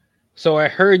So I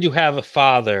heard you have a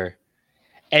father,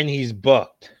 and he's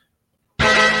booked.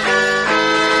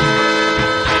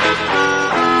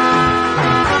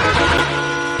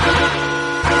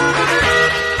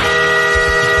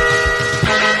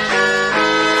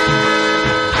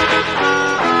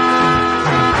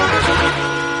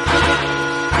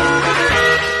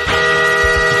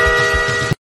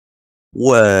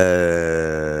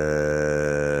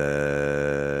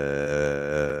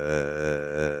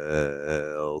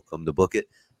 Welcome to Book It.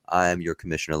 I am your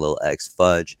Commissioner Lil X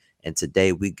Fudge, and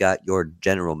today we got your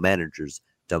general managers,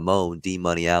 Damone D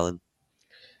Money Allen.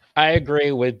 I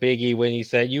agree with Biggie when he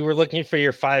said you were looking for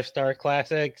your 5-star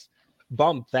classics.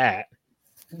 Bump that,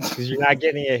 because you're not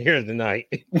getting it here tonight.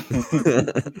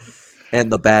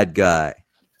 And the bad guy.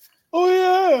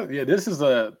 Oh yeah. This is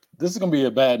gonna be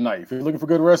a bad night. If you're looking for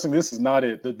good wrestling, this is not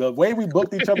it. The way we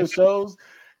booked each other's shows,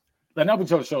 not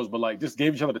each other's shows, but like just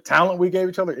gave each other the talent we gave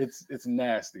each other. It's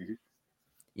nasty.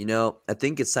 You know, I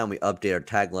think it's time we update our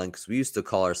tagline because we used to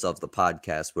call ourselves the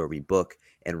podcast where we book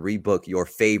and rebook your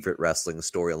favorite wrestling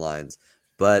storylines.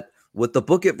 But with the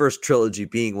BookItVerse trilogy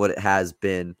being what it has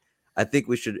been, I think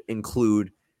we should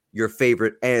include your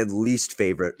favorite and least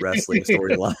favorite wrestling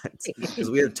storylines because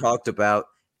we have talked about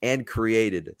and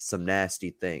created some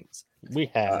nasty things. We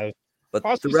have. But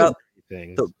throughout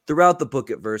the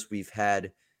BookItVerse, we've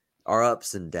had our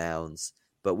ups and downs,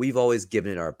 but we've always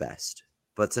given it our best.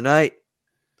 But tonight,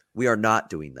 we are not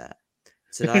doing that.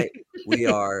 Tonight, we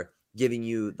are giving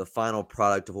you the final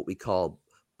product of what we call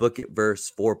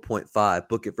BookItVerse 4.5,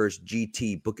 BookItVerse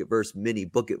GT, BookItVerse Mini,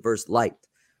 BookItVerse Lite,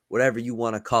 whatever you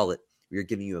want to call it. We are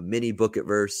giving you a mini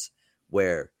BookItVerse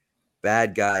where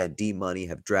Bad Guy and D Money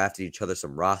have drafted each other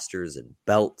some rosters and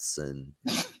belts and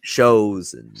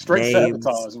shows and straight names.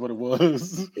 sabotage is what it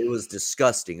was. It was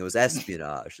disgusting. It was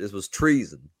espionage. This was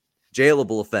treason,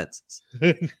 jailable offenses.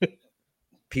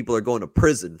 People are going to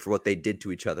prison for what they did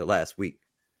to each other last week.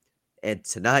 And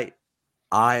tonight,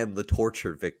 I am the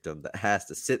torture victim that has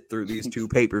to sit through these two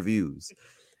pay-per-views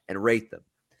and rate them.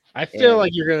 I feel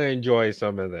like you're going to enjoy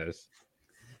some of this.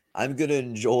 I'm going to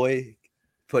enjoy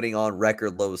putting on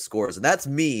record low scores. And that's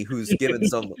me who's given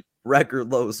some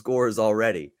record low scores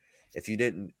already. If you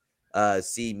didn't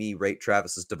see me rate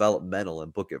Travis's developmental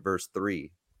and BookItVerse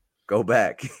 3, go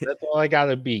back. That's all I got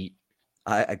to beat.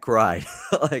 I cried.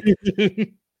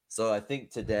 So I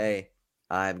think today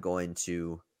I'm going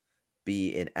to be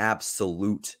in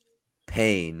absolute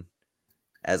pain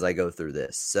as I go through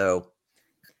this. So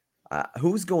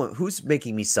who's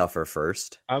making me suffer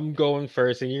first? I'm going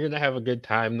first, and you're gonna have a good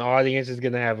time. The audience is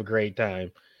gonna have a great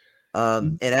time.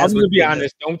 And I'm gonna be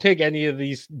honest, don't take any of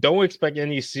these, don't expect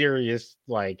any serious,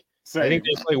 like I think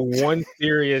there's like one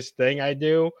serious thing I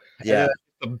do. Yeah.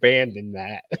 And abandon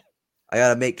that. I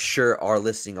gotta make sure our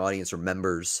listening audience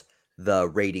remembers the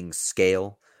rating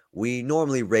scale. We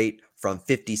normally rate from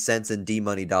 50 cents in D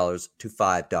Money dollars to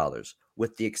 $5,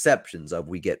 with the exceptions of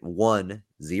we get one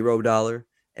 $0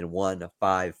 and one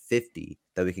 $5.50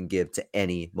 that we can give to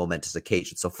any momentous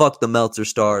occasion. So fuck the Meltzer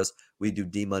stars. We do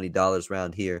D Money dollars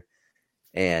around here.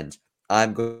 And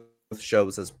I'm going with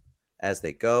shows as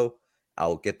they go. I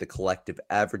will get the collective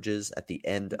averages at the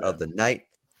end of the night.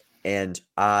 And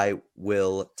I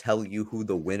will tell you who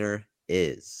the winner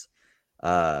is.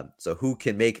 So who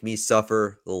can make me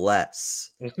suffer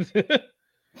less?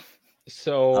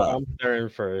 So I'm starting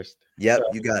first. Yep,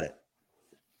 so, you got it.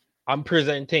 I'm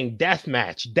presenting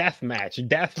Deathmatch.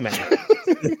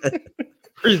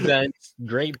 Presents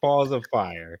Great Balls of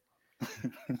Fire.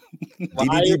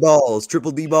 DVD balls,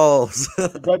 triple D balls.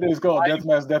 But it's called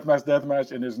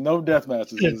Deathmatch, and there's no death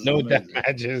matches. No death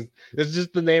matches. It's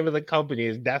just the name of the company.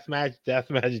 It's Deathmatch.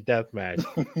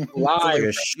 Live, like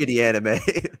a shitty anime.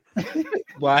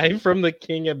 Live from the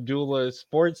King Abdullah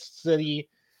Sports City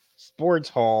Sports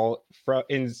Hall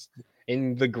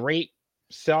in the Great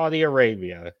Saudi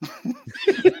Arabia.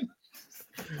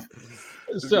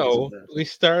 So we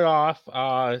start off.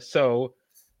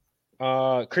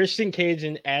 Christian Cage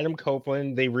and Adam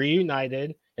Copeland, they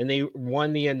reunited and they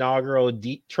won the inaugural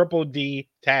Triple D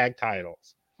tag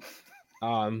titles.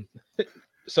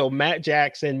 So Matt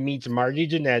Jackson meets Marty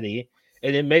Jannetty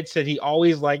and admits that he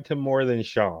always liked him more than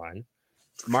Shawn.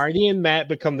 Marty and Matt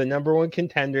become the number one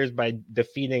contenders by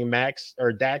defeating Dax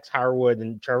Harwood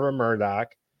and Trevor Murdoch.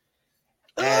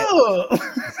 Hey,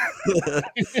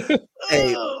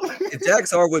 if Dax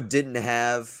Harwood didn't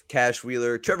have Cash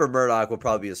Wheeler, Trevor Murdoch would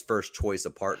probably be his first choice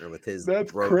of partner with his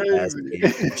broken ass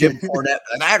Jim Cornette.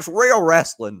 And that's real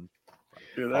wrestling.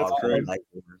 Yeah, that's crazy.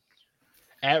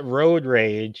 At Road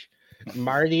Rage,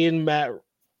 Marty and Matt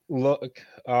look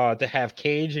to have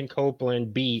Cage and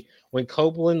Copeland beat when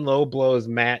Copeland low blows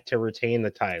Matt to retain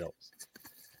the titles.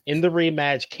 In the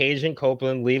rematch, Cage and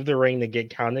Copeland leave the ring to get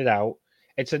counted out.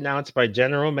 It's announced by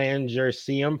General Manager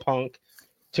CM Punk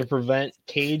to prevent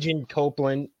Cage and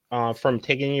Copeland from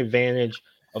taking advantage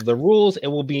of the rules. It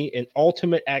will be an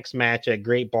Ultimate X match at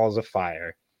Great Balls of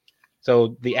Fire.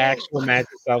 So the actual match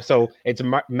itself. So it's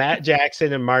Matt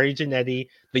Jackson and Marty Jannetty,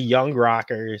 the Young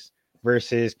Rockers,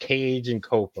 versus Cage and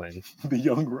Copeland. The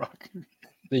Young Rock.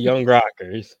 The Young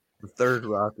Rockers. The third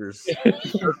rockers.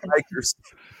 Third bikers.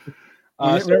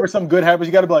 Whenever something good happens,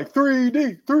 you got to be like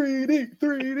 3D, 3D,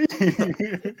 3D.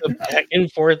 The back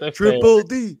and forth affair. Triple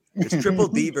D. It's Triple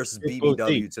D versus Triple BBW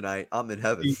D. tonight. I'm in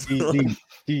heaven.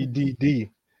 D.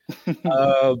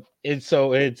 And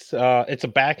so it's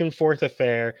a back and forth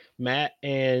affair. Matt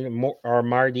and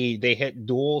Marty, they hit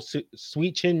dual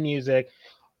sweet chin music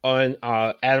on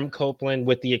Adam Copeland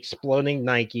with the exploding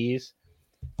Nikes.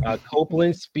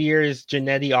 Copeland spears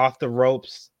Jannetty off the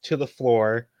ropes to the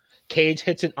floor. Cage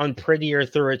hits an unprettier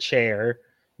through a chair.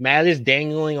 Matt is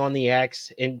dangling on the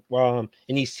X, and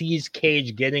he sees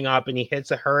Cage getting up, and he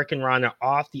hits a Hurricane Rana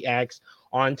off the X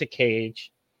onto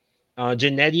Cage.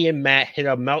 Jannetty and Matt hit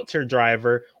a Meltzer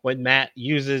driver when Matt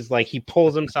uses, he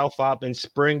pulls himself up and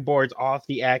springboards off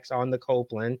the X on the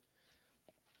Copeland.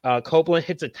 Copeland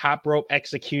hits a top rope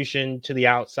execution to the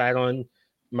outside on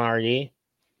Marty.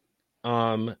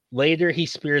 Later, he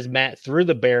spears Matt through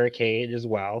the barricade as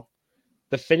well.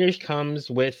 The finish comes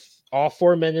with all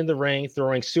four men in the ring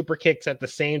throwing super kicks at the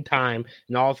same time,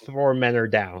 and all four men are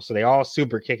down. So they all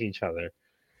super kick each other.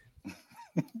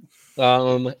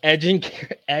 Copeland,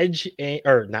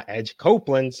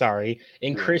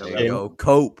 and Christian.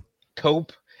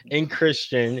 Cope and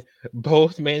Christian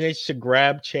both manage to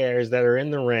grab chairs that are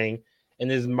in the ring, and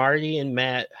as Marty and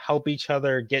Matt help each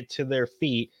other get to their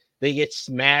feet, they get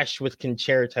smashed with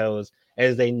concertos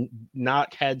as they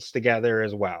knock heads together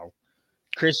as well.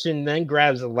 Christian then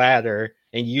grabs a ladder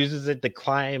and uses it to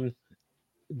climb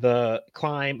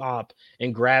up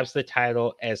and grabs the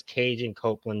title as Cage and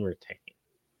Copeland retain.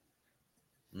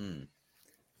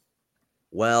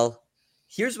 Well,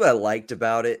 here's what I liked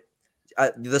about it.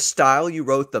 The style you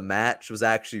wrote the match was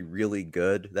actually really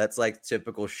good. That's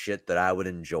typical shit that I would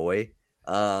enjoy.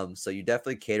 So you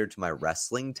definitely catered to my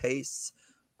wrestling tastes.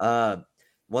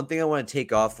 One thing I want to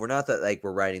take off, we're not that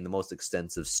we're writing the most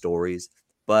extensive stories,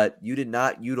 but you did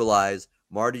not utilize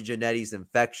Marty Jannetty's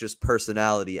infectious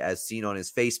personality as seen on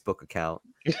his Facebook account.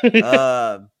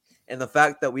 And the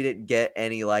fact that we didn't get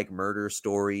any murder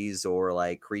stories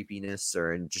or creepiness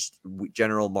or just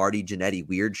general Marty Jannetty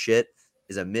weird shit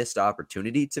is a missed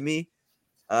opportunity to me.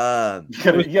 You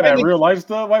got real life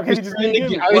stuff. Why can't you just give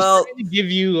me? Well, trying to give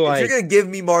you if you're gonna give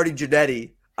me Marty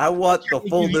Jannetty, I want the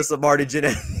fullness of Marty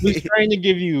Jannetty. I was trying to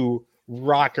give you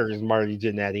rockers Marty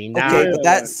Jannetty. Okay, but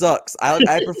that sucks.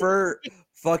 I prefer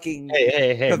fucking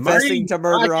confessing Marty, to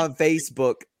murder on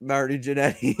Facebook Marty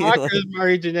Jannetty. Rockers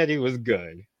Marty Jannetty was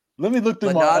good. Let me look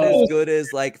through but not as good as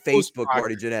Facebook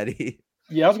Marty Jannetty.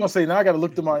 Yeah, I was gonna say now I got to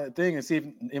look through my thing and see if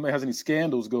anybody has any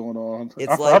scandals going on.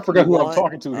 It's I forgot who I'm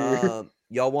talking to here.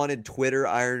 Y'all wanted Twitter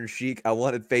Iron Sheik. I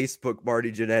wanted Facebook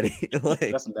Marty Jannetty.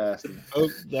 That's nasty. Oh,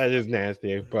 that is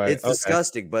nasty, but it's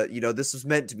disgusting. But this was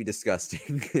meant to be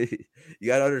disgusting. You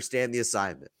got to understand the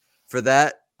assignment. For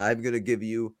that, I'm gonna give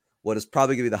you what is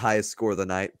probably gonna be the highest score of the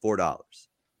night, $4.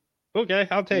 Okay,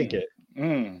 I'll take it.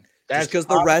 That's because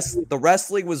the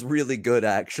wrestling was really good,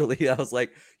 actually. I was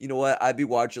like, you know what? I'd be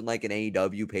watching an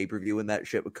AEW pay-per-view when that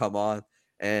shit would come on,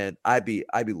 and I'd be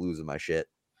losing my shit.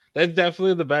 That's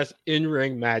definitely the best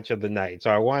in-ring match of the night. So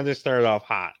I wanted to start off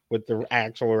hot with the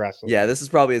actual wrestling. Yeah, this is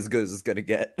probably as good as it's gonna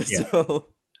get. Yeah.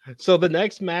 So the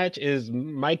next match is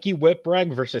Mikey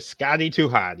Whipwreck versus Scotty Too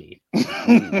Hottie.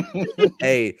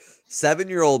 Hey,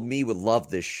 7-year-old me would love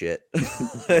this shit.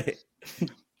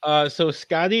 So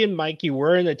Scotty and Mikey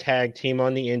were in a tag team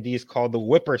on the Indies called the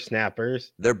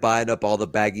Whippersnappers. They're buying up all the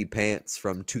baggy pants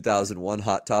from 2001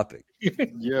 Hot Topic.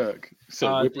 Yuck.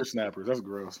 So Whippersnappers, that's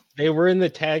gross. They were in the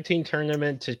tag team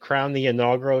tournament to crown the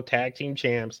inaugural tag team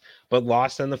champs, but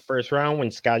lost in the first round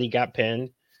when Scotty got pinned.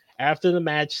 After the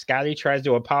match, Scotty tries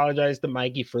to apologize to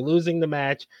Mikey for losing the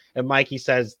match, and Mikey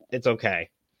says it's okay.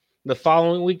 The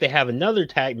following week, they have another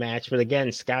tag match, but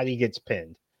again, Scotty gets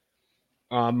pinned.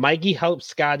 Mikey helps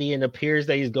Scotty and appears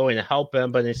that he's going to help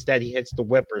him, but instead he hits the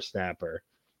whippersnapper,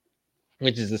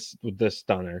 which is the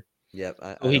stunner.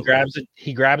 Yep. He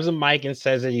grabs a mic and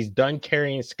says that he's done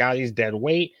carrying Scotty's dead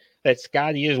weight, that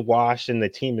Scotty is washed and the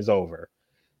team is over.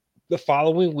 The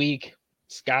following week,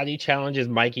 Scotty challenges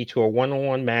Mikey to a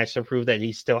one-on-one match to prove that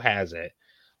he still has it.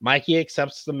 Mikey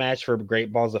accepts the match for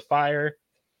Great Balls of Fire.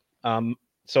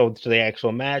 So to the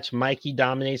actual match, Mikey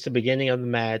dominates the beginning of the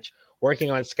match,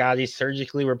 working on Scotty's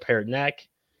surgically repaired neck.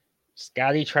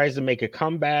 Scotty tries to make a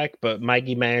comeback, but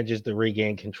Mikey manages to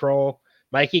regain control.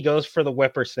 Mikey goes for the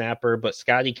whippersnapper, but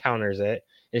Scotty counters it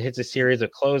and hits a series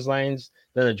of clotheslines,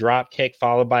 then a drop kick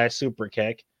followed by a super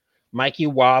kick. Mikey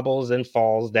wobbles and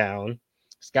falls down.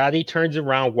 Scotty turns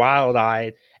around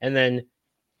wild-eyed, and then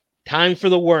time for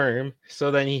the worm. So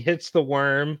then he hits the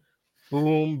worm.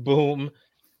 Boom, boom.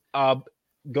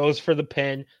 Goes for the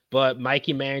pin, but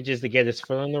Mikey manages to get his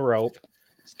foot on the rope.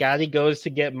 Scotty goes to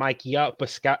get Mikey up,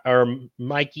 but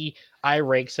Mikey eye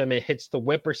rakes him and hits the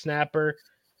whippersnapper,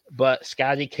 but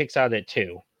Scotty kicks out at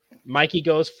 2. Mikey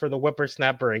goes for the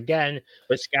whippersnapper again,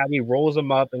 but Scotty rolls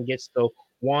him up and gets the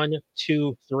 1,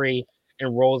 2, 3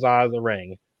 and rolls out of the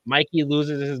ring. Mikey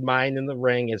loses his mind in the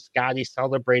ring as Scotty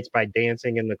celebrates by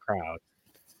dancing in the crowd.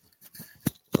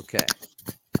 Okay.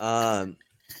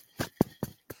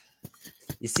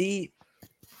 You see,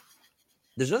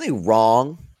 there's nothing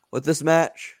wrong with this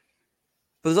match,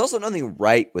 but there's also nothing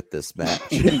right with this match.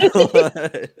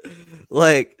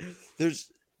 Like,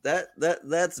 there's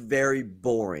that's very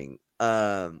boring.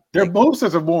 Their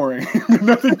movesets are boring.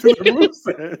 Nothing to their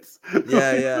movesets.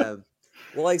 Yeah.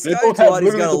 Well, like they Scotty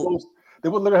Tuati's got they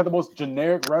would literally have the most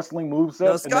generic wrestling moveset.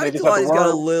 No, Scotty Tuati's got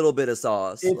a little bit of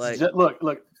sauce.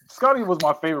 Look. Scotty was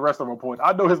my favorite wrestler at one point.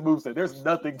 I know his moveset. There's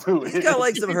nothing to it. He's got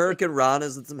like some Hurricane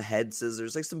Ranas and some head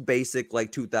scissors, like some basic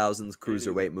like 2000s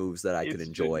cruiserweight moves that I could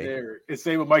enjoy. Generic. It's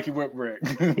same with Mikey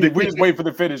Whipwreck. We just wait for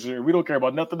the finisher. We don't care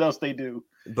about nothing else they do.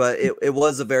 But it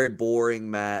was a very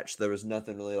boring match. There was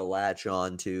nothing really to latch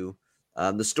on to.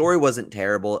 The story wasn't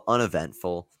terrible,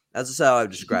 uneventful. That's just how I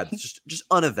would describe it. Just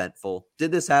uneventful.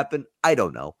 Did this happen? I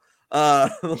don't know.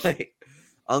 Like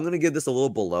I'm gonna give this a little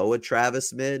below a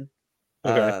Travis mid.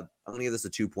 Okay. I'm gonna give this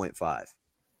a 2.5.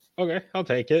 Okay, I'll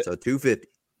take it. So 250.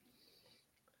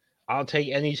 I'll take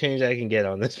any change I can get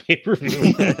on this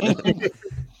pay-per-view.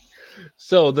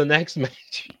 So the next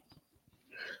match.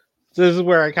 So this is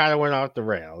where I kind of went off the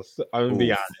rails. I'm gonna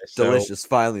be honest. Delicious.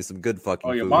 Finally, some good fucking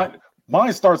food.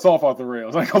 Mine starts off the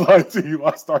rails. I ain't gonna lie to you.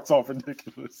 Mine starts off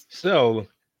ridiculous. So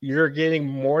you're getting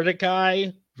Mordecai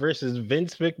versus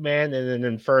Vince McMahon in an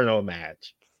Inferno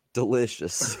match.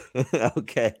 Delicious.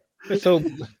 Okay. So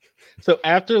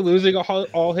after losing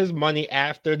all his money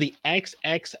after the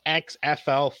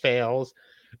XXXFL fails,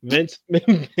 Vince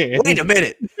McMahon. Wait a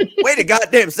minute. Wait a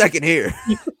goddamn second here.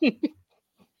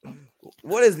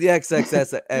 What is the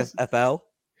XXXFL?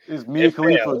 It's Mia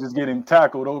Khalifa just getting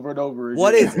tackled over and over again.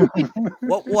 What is it?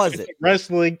 What was it?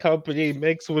 Wrestling company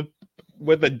mixed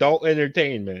with adult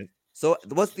entertainment. So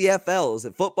what's the FL? Is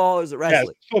it football or is it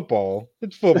wrestling? Yes, football.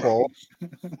 It's football.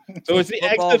 So it's the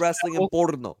football, XFL. wrestling, and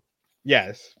porno.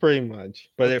 Yes, pretty much.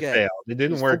 But it failed. It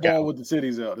didn't work out. With the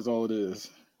titties out is all it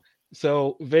is.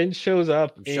 So Vince shows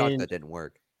up. I'm shocked that didn't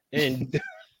work. And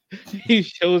he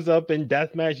shows up in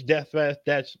deathmatch,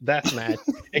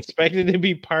 expected to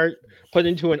be put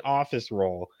into an office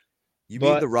role. You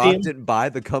mean The Rock didn't buy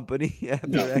the company after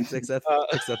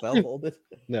XFL folded?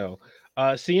 No.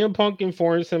 CM Punk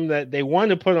informs him that they want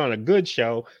to put on a good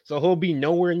show, so he'll be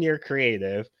nowhere near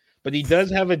creative. But he does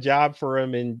have a job for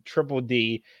him in Triple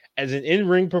D as an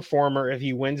in-ring performer if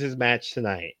he wins his match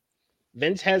tonight.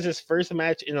 Vince has his first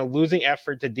match in a losing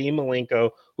effort to Dean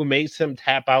Malenko, who makes him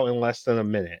tap out in less than a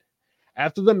minute.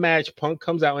 After the match, Punk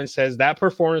comes out and says that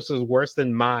performance was worse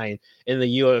than mine in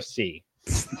the UFC.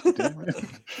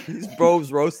 These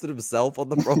bros roasted himself on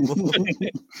the promo.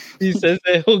 He says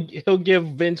that he'll give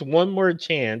Vince one more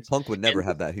chance. Punk would never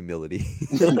have that humility.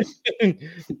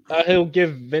 He'll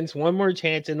give Vince one more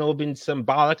chance, and it'll be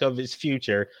symbolic of his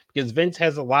future because Vince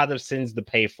has a lot of sins to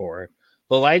pay for.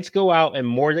 The lights go out, and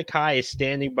Mordecai is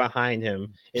standing behind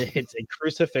him and hits a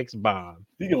crucifix bomb.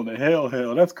 He on the hell.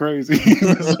 That's crazy.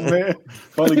 Man,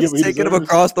 he's taking him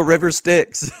across the river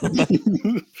Styx.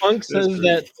 Punk says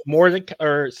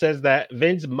that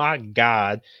Vince mocked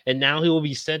God, and now he will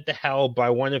be sent to hell by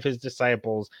one of his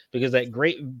disciples because at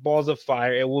Great Balls of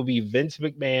Fire, it will be Vince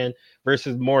McMahon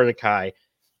versus Mordecai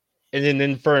in an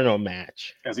Inferno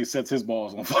match. As he sets his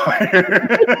balls on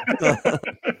fire.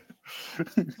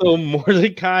 So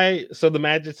the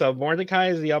match itself, Mordecai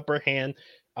is the upper hand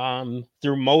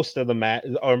through most of the match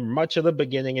or much of the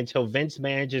beginning until Vince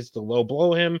manages to low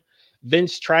blow him.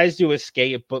 Vince tries to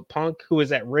escape, but Punk, who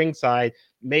is at ringside,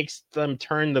 makes them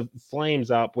turn the flames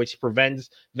up, which prevents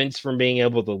Vince from being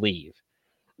able to leave.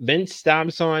 Vince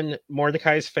stomps on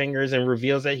Mordecai's fingers and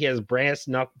reveals that he has brass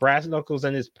knuckles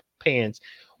in his pants,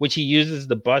 which he uses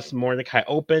to bust Mordecai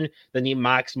open. Then he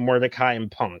mocks Mordecai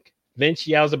and Punk. Vince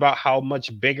yells about how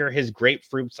much bigger his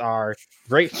grapefruits are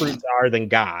than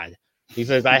God. He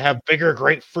says, I have bigger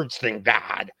grapefruits than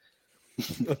God.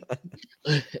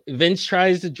 Vince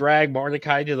tries to drag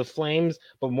Mordecai to the flames,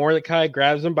 but Mordecai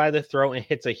grabs him by the throat and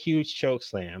hits a huge choke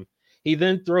slam. He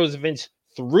then throws Vince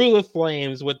through the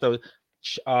flames with the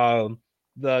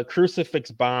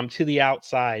crucifix bomb to the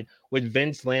outside, with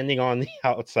Vince landing on the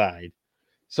outside.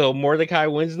 So Mordecai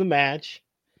wins the match.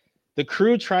 The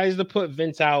crew tries to put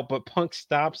Vince out, but Punk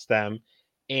stops them,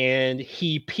 and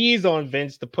he pees on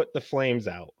Vince to put the flames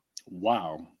out.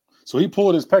 Wow. So he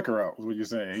pulled his pecker out, is what you're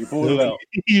saying. He pulled it out.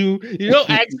 You don't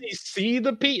actually see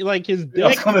the pee, like his dick. I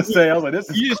was going to say, I was like, this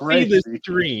is you crazy. See the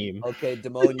stream. Okay,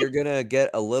 Damone, you're going to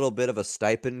get a little bit of a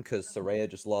stipend because Saraya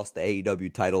just lost the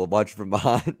AEW title a bunch from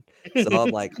behind. So I'm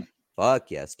like, fuck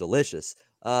yes, delicious.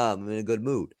 I'm in a good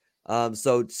mood.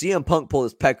 So CM Punk pulled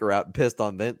his pecker out and pissed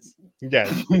on Vince. Yes.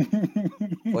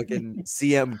 Fucking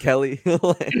CM Kelly.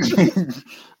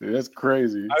 That's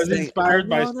crazy. I was inspired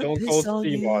by Stone Cold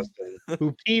Steve Austin,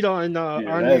 who peed on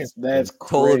that's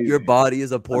crazy. Told him your body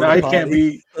is a porta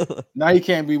potty. Now he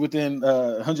can't be within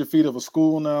 100 feet of a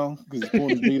school now because he's pulling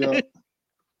his meat up.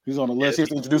 He's on the list. He has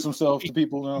to introduce himself to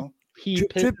people now. He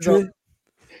pisses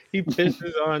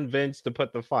on Vince to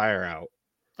put the fire out.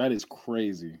 That is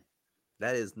crazy.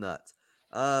 That is nuts.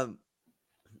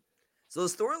 So the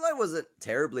storyline wasn't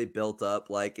terribly built up.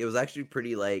 Like, it was actually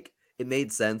pretty, like, it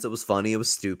made sense. It was funny. It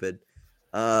was stupid.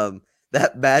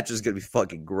 That match is going to be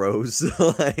fucking gross.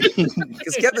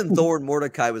 Because Kevin Thorne,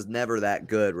 Mordecai was never that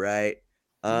good, right?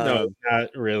 No,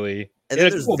 not really. And then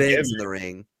there's Vince in the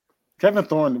ring. Kevin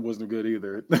Thorne wasn't good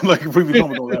either. Like, if we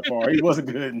don't go that far, he wasn't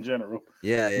good in general.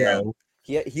 Yeah. No.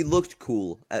 He looked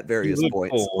cool at various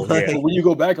points. Cool, yeah. When you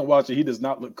go back and watch it, he does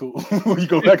not look cool. When you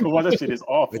go back and watch that shit, is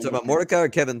awful. We're talking about Mordecai or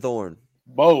Kevin Thorne?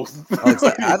 Both.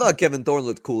 I thought Kevin Thorne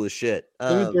looked cool as shit.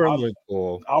 Kevin Thorne looked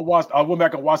cool. I went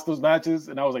back and watched those matches,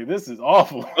 and I was like, "This is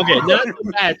awful." Okay, not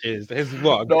the matches. His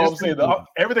look. No, I'm saying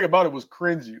everything about it was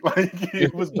cringy. Like,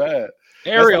 it was bad.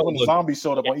 Ariel, when the zombie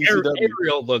showed up on ECW.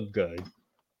 Ariel looked good.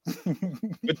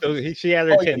 She had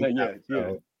her titties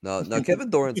out. No, Kevin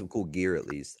Thorne had some cool gear at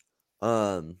least.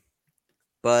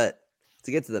 But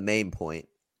to get to the main point,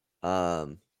 I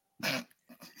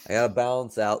gotta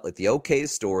balance out like the OK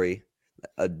story,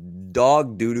 a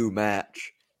dog doo-doo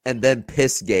match, and then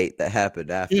Pissgate that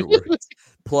happened afterwards.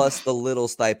 Plus the little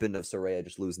stipend of Saraya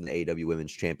just losing the AEW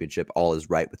Women's Championship. All is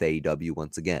right with AEW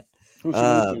once again.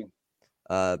 Hikaru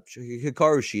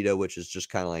Shida, which is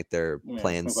just kind of like their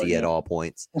plan C at all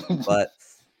points. But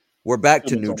we're back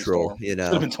to neutral, you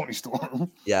know. Tony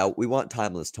Storm. Yeah, we want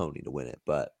Timeless Tony to win it,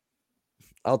 but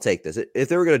I'll take this. If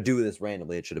they were going to do this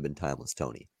randomly, it should have been Timeless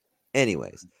Tony.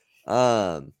 Anyways,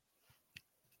 so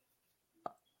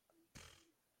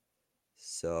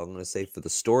I'm going to say for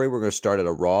the story, we're going to start at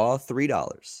a raw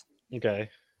 $3. Okay.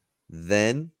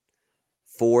 Then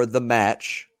for the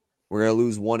match, we're going to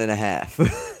lose 1.5.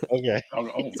 Okay.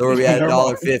 So we're at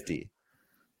 $1.50.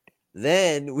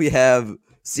 Then we have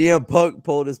CM Punk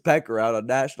pulled his pecker out on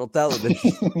national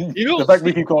television. The fact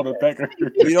we can call it a pecker.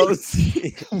 We don't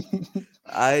see it.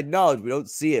 I acknowledge we don't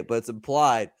see it, but it's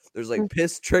implied. There's like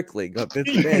piss trickling on Vince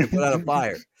McMahon to put out a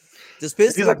fire. Does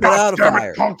piss even put out a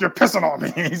fire? Punk, you're pissing on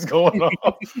me. He's going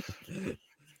off.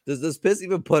 Does this piss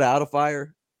even put out a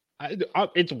fire?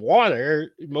 It's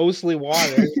water, mostly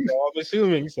water. So I'm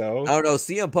assuming so. I don't know.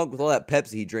 CM Punk with all that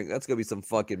Pepsi he drink, that's gonna be some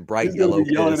fucking bright yellow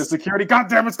piss. Yelling at the security, God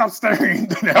damn it, stop staring.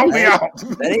 Help me out.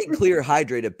 That ain't clear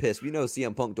hydrated piss. We know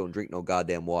CM Punk don't drink no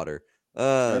goddamn water.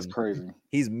 That's crazy.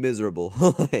 He's miserable.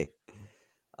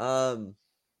 So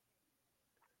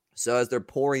as they're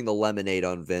pouring the lemonade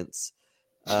on Vince,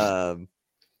 it's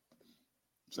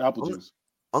apple juice.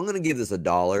 I'm gonna give this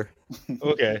 $1.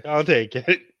 Okay, I'll take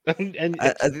it. And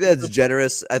I think that's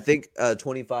generous. I think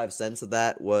 25 cents of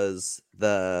that was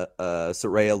the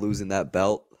Saraya losing that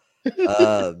belt.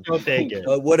 I'll take it.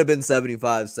 It would have been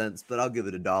 75 cents, but I'll give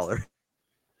it $1.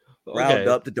 Round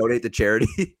up to donate to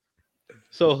charity.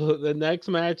 So the next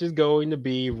match is going to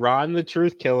be Ron the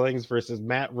Truth Killings versus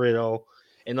Matt Riddle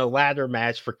in a ladder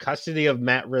match for custody of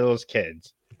Matt Riddle's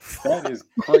kids. That is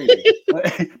crazy.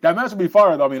 That match will be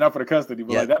fire, though. I mean, not for the custody,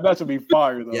 but like, that match will be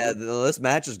fire, though. Yeah, this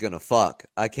match is gonna fuck.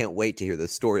 I can't wait to hear the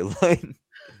storyline.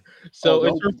 So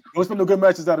don't spend no good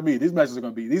matches out of me. These matches are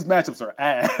gonna be. These matchups are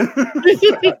ass.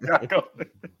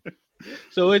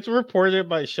 So it's reported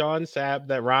by Sean Sapp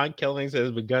that Ron Killings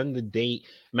has begun to date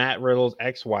Matt Riddle's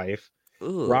ex-wife.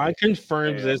 Ooh. Ron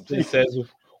confirms this and says,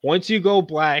 "Once you go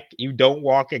black, you don't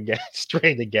walk again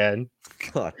straight again."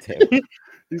 God damn.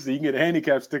 You see, you can get a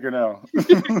handicap sticker now.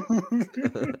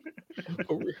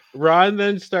 Ron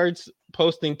then starts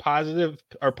posting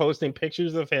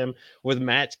pictures of him with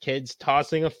Matt's kids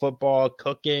tossing a football,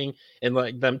 cooking, and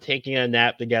like them taking a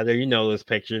nap together. You know those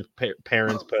pictures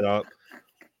parents put up.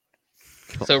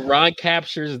 So Ron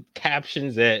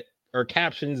captions them.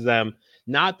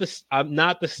 Not I'm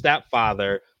not the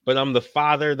stepfather, but I'm the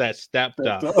father that stepped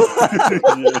up.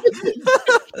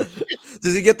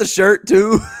 Does he get the shirt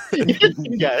too?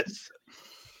 Yes.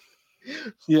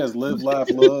 He has live, laugh,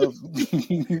 love.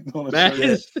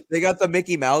 They got the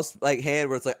Mickey Mouse like hand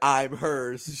where it's like I'm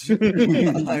hers.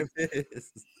 I'm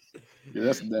his. Yeah,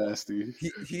 that's nasty.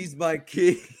 He's my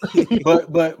kid.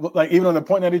 but like even on the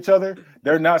pointing at each other,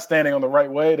 they're not standing on the right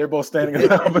way. They're both standing in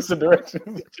the opposite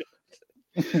direction.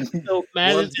 So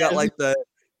one's got like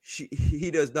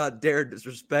he does not dare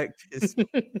disrespect his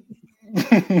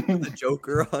the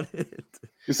Joker on it.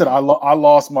 He said, I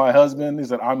lost my husband. He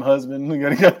said, I'm husband.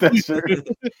 You got that shirt.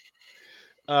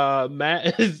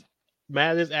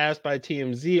 Matt is asked by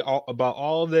TMZ about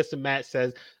all of this, and Matt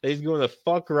says that he's going to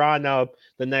fuck Ron up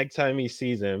the next time he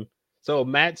sees him. So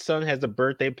Matt's son has a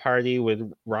birthday party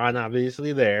with Ron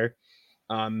obviously there.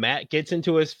 Matt gets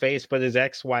into his face, but his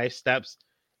ex-wife steps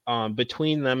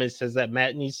between them and says that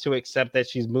Matt needs to accept that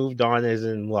she's moved on and is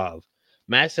in love.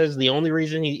 Matt says the only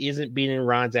reason he isn't beating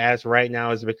Ron's ass right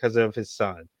now is because of his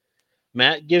son.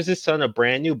 Matt gives his son a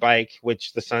brand new bike,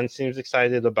 which the son seems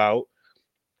excited about.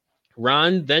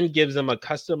 Ron then gives him a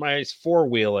customized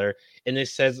four-wheeler, and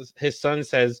his son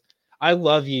says, I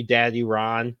love you, Daddy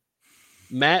Ron.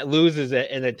 Matt loses it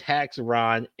and attacks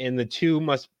Ron, and the two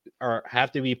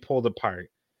have to be pulled apart.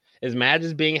 As Matt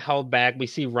is being held back, we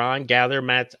see Ron gather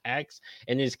Matt's ex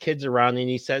and his kids around, and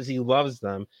he says he loves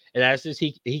them and asks if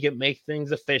he can make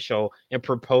things official and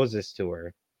proposes to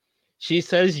her. She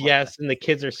says yes, and the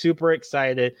kids are super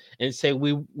excited and say,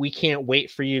 we can't wait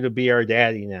for you to be our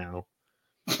daddy now.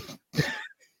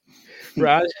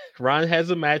 Ron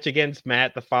has a match against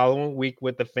Matt the following week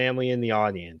with the family in the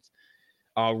audience.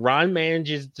 Ron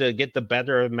manages to get the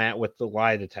better of Matt with the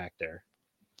lie detector.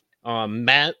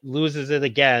 Matt loses it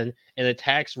again and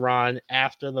attacks Ron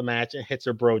after the match and hits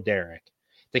her bro Derek.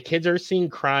 The kids are seen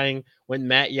crying when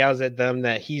Matt yells at them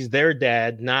that he's their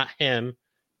dad, not him,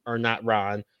 or not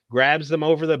Ron, grabs them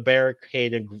over the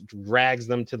barricade and drags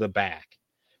them to the back.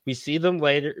 We see them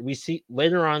later. We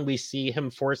see him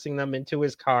forcing them into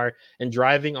his car and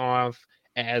driving off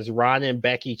as Ron and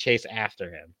Becky chase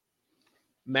after him.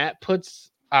 Matt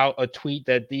puts out a tweet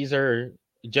that these are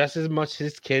just as much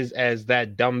his kids as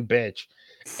that dumb bitch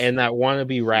and that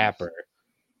wannabe rapper.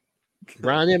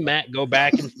 Ron and Matt go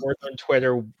back and forth on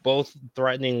Twitter, both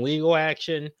threatening legal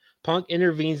action. Punk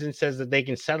intervenes and says that they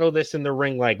can settle this in the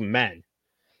ring like men.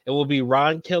 It will be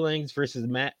Ron Killings versus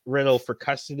Matt Riddle for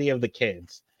custody of the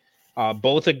kids.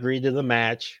 Both agree to the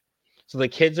match. So the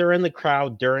kids are in the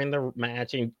crowd during the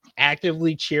match and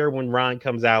actively cheer when Ron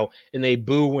comes out, and they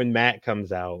boo when Matt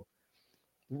comes out.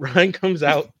 Ron comes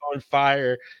out on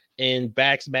fire and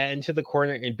backs Matt into the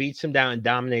corner and beats him down and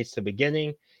dominates the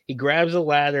beginning. He grabs a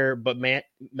ladder, but Matt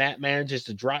manages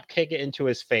to drop kick it into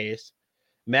his face.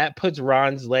 Matt puts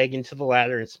Ron's leg into the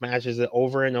ladder and smashes it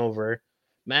over and over.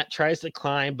 Matt tries to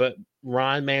climb, but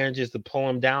Ron manages to pull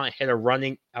him down and hit a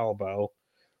running elbow.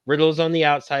 Riddle's on the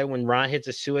outside when Ron hits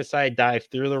a suicide dive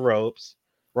through the ropes.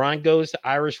 Ron goes to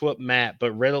Irish whip Matt,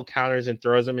 but Riddle counters and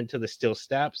throws him into the steel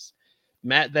steps.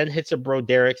 Matt then hits a bro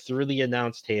Derek through the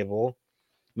announce table.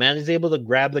 Matt is able to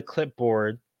grab the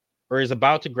clipboard, or is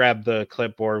about to grab the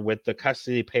clipboard with the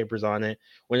custody papers on it,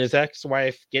 when his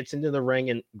ex-wife gets into the ring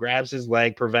and grabs his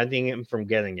leg, preventing him from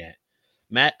getting it.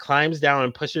 Matt climbs down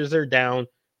and pushes her down,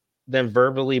 then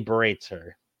verbally berates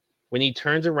her. When he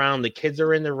turns around, the kids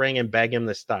are in the ring and beg him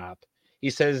to stop. He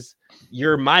says,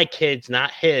 "You're my kids,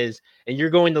 not his, and you're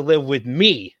going to live with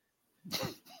me,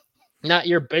 not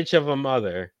your bitch of a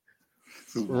mother."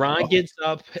 Ron gets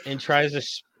up and tries to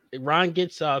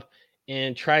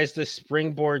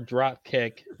springboard drop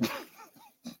kick.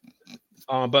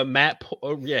 But Matt,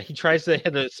 he tries to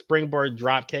hit a springboard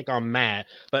drop kick on Matt,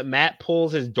 but Matt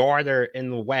pulls his daughter in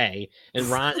the way, and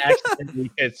Ron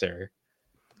accidentally hits her.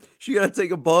 She gotta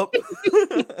take a bump.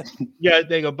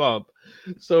 Take a bump.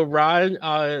 So Ron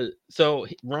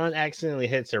accidentally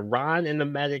hits her. Ron and the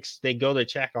medics, they go to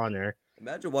check on her.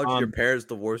 Imagine watching your parents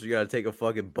divorce. You gotta take a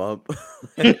fucking bump.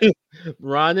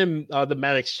 Ron and the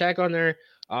medics check on her.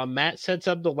 Matt sets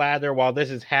up the ladder while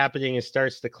this is happening and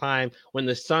starts to climb when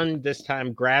the son this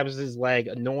time grabs his leg,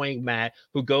 annoying Matt,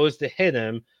 who goes to hit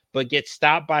him, but gets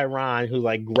stopped by Ron, who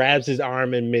like grabs his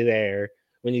arm in midair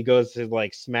when he goes to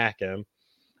like smack him.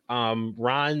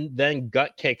 Ron then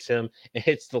gut kicks him and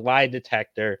hits the lie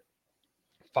detector,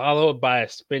 followed by a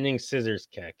spinning scissors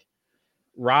kick.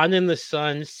 Ron and the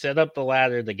son set up the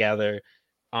ladder together,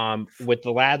 with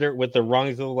the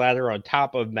rungs of the ladder on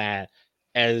top of Matt.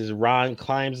 As Ron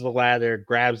climbs the ladder,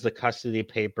 grabs the custody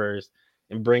papers,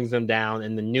 and brings them down,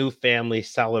 and the new family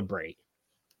celebrate.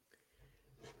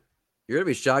 You're gonna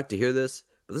be shocked to hear this,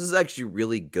 but this is actually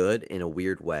really good in a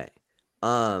weird way.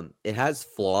 It has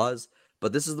flaws,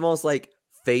 but this is the most like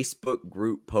Facebook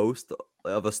group post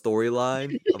of a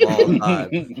storyline of all time.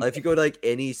 Like if you go to like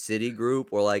any city group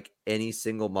or like any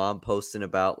single mom posting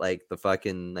about like the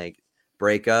fucking like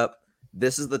breakup,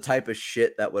 this is the type of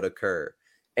shit that would occur.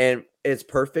 And it's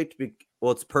perfect.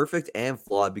 It's perfect and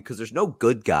flawed because there's no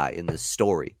good guy in this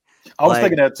story. I was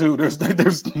thinking that too. There's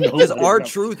no because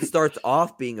R-Truth starts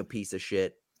off being a piece of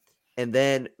shit. And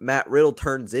then Matt Riddle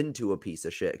turns into a piece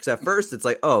of shit. Because at first it's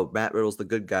like, oh, Matt Riddle's the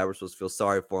good guy. We're supposed to feel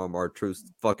sorry for him.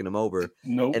 R-Truth's fucking him over.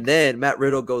 Nope. And then Matt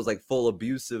Riddle goes like full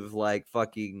abusive, like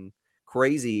fucking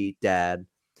crazy dad.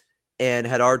 And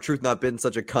had R-Truth not been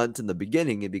such a cunt in the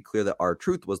beginning, it'd be clear that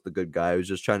R-Truth was the good guy who was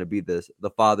just trying to be the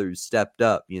father who stepped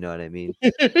up. You know what I mean?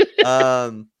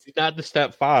 He's not the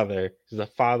stepfather. He's the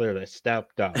father that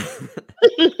stepped up.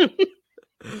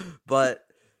 But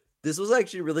this was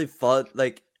actually really fun.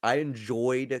 Like, I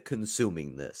enjoyed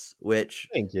consuming this, which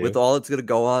with all that's going to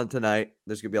go on tonight,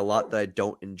 there's going to be a lot that I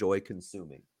don't enjoy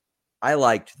consuming. I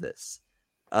liked this.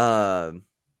 I'm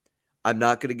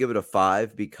not going to give it a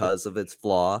 5 because of its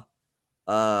flaw.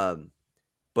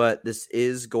 But this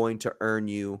is going to earn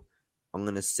you, I'm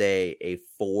going to say, a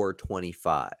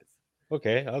 4.25.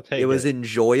 Okay, I'll take it. It was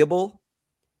enjoyable.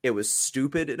 It was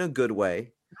stupid in a good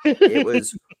way. It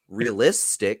was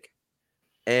realistic.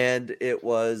 And it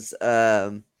was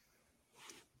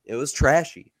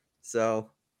trashy.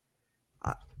 So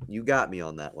you got me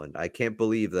on that one. I can't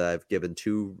believe that I've given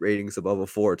 2 ratings above a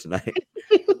 4 tonight.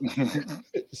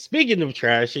 Speaking of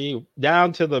trashy,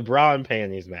 down to the bra and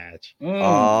panties match.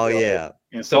 Yeah.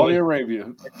 In Saudi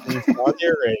Arabia.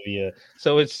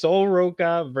 So it's Sol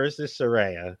Roca versus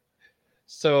Saraya.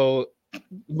 So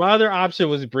my other option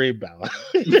was Brie Bella.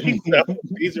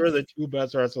 These were the 2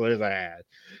 best wrestlers I had.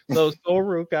 So Sol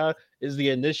Roca is the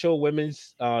initial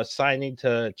women's signing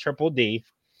to Triple D.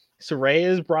 Saraya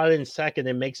is brought in second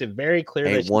and makes it very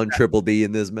clear that one Triple D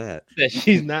in this match. That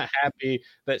she's not happy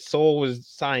that Sol was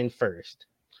signed first.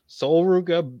 Sol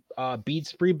Ruka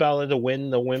beats Brie Bella to win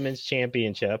the women's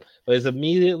championship, but is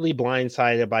immediately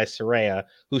blindsided by Saraya,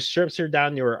 who strips her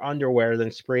down to her underwear,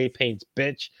 then spray paints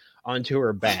 "bitch" onto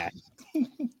her back.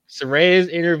 Saraya is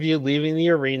interviewed leaving the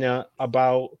arena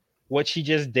about what she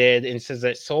just did and says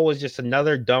that Sol is just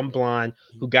another dumb blonde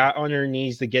who got on her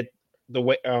knees to get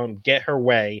her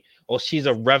way. Well, she's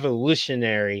a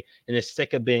revolutionary and is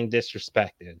sick of being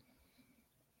disrespected.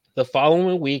 The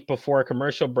following week, before a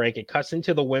commercial break, it cuts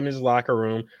into the women's locker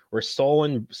room where Sol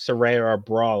and Saraya are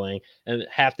brawling and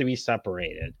have to be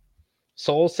separated.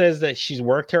 Sol says that she's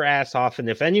worked her ass off, and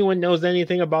if anyone knows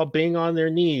anything about being on their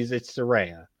knees, it's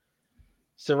Saraya.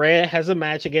 Saraya has a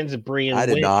match against Brie and I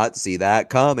did not see that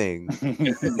coming.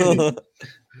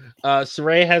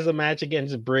 Saraya has a match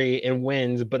against Brie and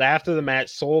wins, but after the match,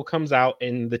 Sol comes out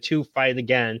and the 2 fight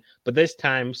again. But this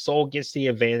time, Sol gets the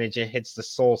advantage and hits the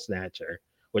Soul Snatcher,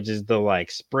 which is the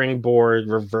like springboard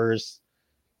reverse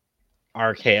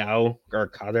RKO or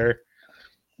cutter.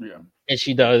 Yeah. And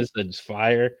she does the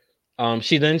fire.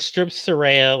 She then strips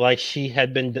Saraya like she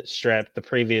had been stripped the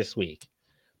previous week.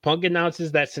 Punk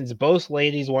announces that since both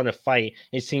ladies want to fight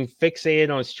and seem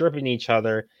fixated on stripping each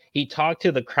other, he talked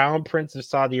to the Crown Prince of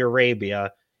Saudi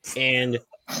Arabia, and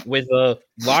with a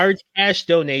large cash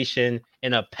donation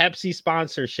and a Pepsi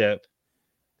sponsorship.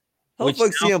 How the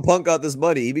fuck CM Punk got this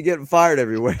money? He be getting fired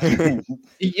everywhere.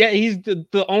 Yeah, he's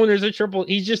the owners of Triple.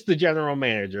 He's just the general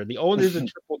manager. The owners of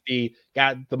Triple D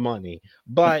got the money,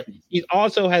 but he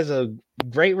also has a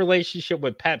great relationship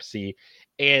with Pepsi,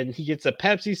 and he gets a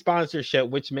Pepsi sponsorship,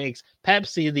 which makes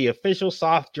Pepsi the official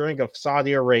soft drink of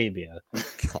Saudi Arabia.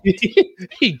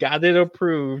 He got it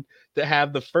approved to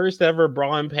have the first ever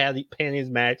bra and panties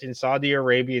match in Saudi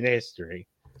Arabian history.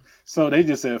 So they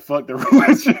just said, "Fuck the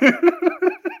religion."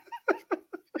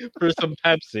 For some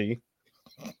Pepsi.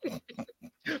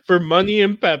 For money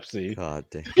and Pepsi. God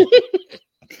damn.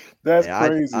 That's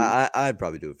crazy. I'd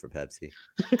probably do it for Pepsi.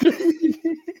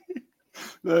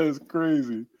 That is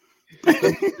crazy.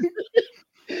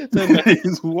 That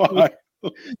is wild.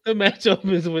 The match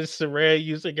opens with Saraya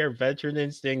using her veteran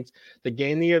instincts to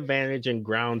gain the advantage and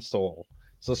ground Sol.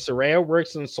 So Saraya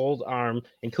works on Sol's arm,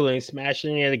 including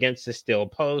smashing it against the steel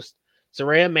post.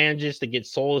 Saraya manages to get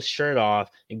Sol's shirt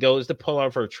off and goes to pull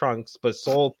off her trunks, but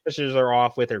Sol pushes her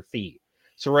off with her feet.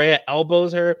 Saraya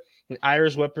elbows her,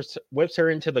 Iris whips her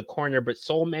into the corner, but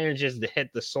Soul manages to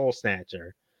hit the Soul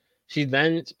Snatcher. She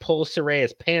then pulls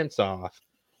Soraya's pants off.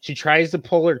 She tries to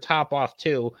pull her top off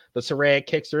too, but Soraya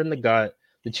kicks her in the gut.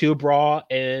 The two brawl,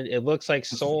 and it looks like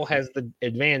Soul has the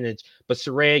advantage, but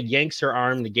Soraya yanks her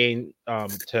arm to gain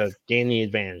the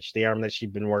advantage, the arm that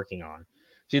she'd been working on.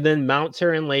 She then mounts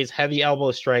her and lays heavy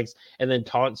elbow strikes, and then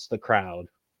taunts the crowd.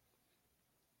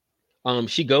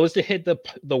 She goes to hit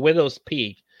the Widow's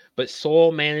Peak, but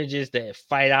Soul manages to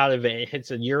fight out of it and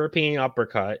hits a European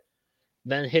uppercut,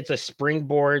 then hits a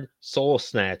springboard Soul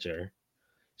Snatcher.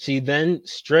 She then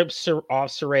strips off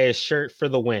Soraya's shirt for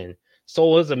the win.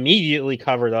 Soul is immediately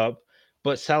covered up,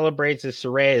 but celebrates as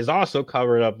Soraya is also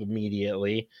covered up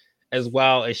immediately, as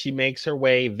well as she makes her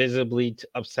way visibly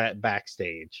upset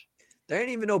backstage. There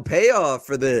ain't even no payoff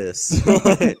for this.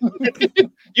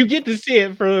 You get to see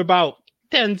it for about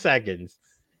 10 seconds.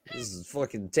 This is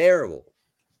fucking terrible.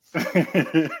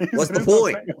 What's the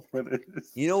point?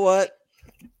 You know what?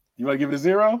 You want to give it a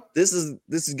 0? This is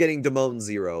getting Damone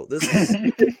 0. This is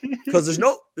because there's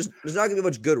not gonna be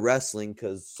much good wrestling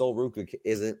because Sol Ruka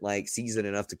isn't like seasoned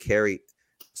enough to carry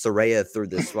Soraya through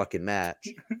this fucking match.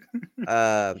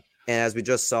 And as we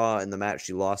just saw in the match,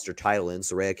 she lost her title in.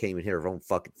 Soraya can't even hit her own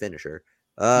fucking finisher.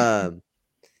 Yeah,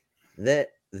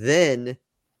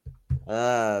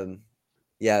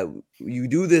 you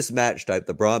do this match type,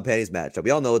 the bra and panties match type.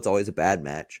 We all know it's always a bad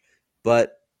match,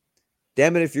 but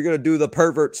damn it, if you're gonna do the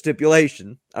pervert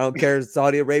stipulation, I don't care if it's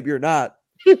Saudi Arabia or not.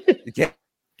 You can't.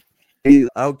 I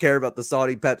don't care about the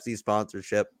Saudi Pepsi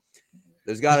sponsorship.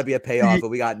 There's got to be a payoff, but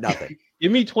we got nothing.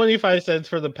 Give me 25 cents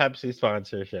for the Pepsi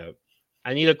sponsorship.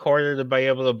 I need a quarter to be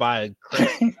able to buy a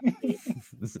crate.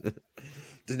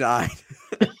 Denied.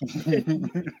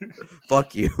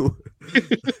 Fuck you.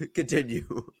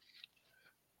 Continue.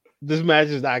 This match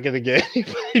is not going to get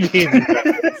anybody.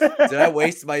 Did I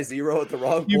waste my 0 at the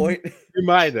wrong point? You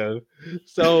might have.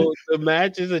 So the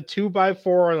match is a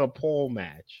 2x4 on a pole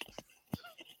match,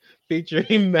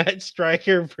 featuring Matt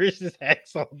Striker versus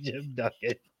Hacksaw Jim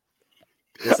Duggan.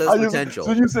 This has potential.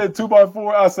 So you said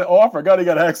 2x4. I said, I forgot he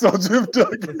got Hacksaw Jim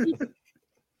Duggan.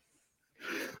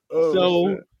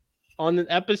 Shit. On an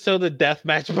episode of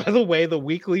Deathmatch, by the way, the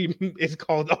weekly is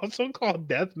also called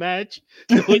Deathmatch.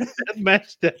 So it's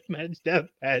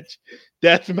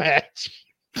Deathmatch.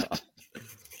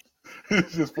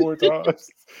 It's just 4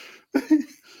 times.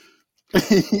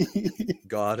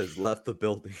 God has left the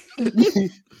building.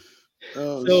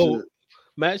 Shit.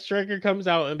 Matt Striker comes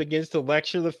out and begins to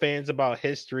lecture the fans about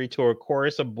history to a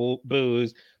chorus of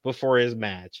boos before his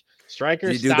match.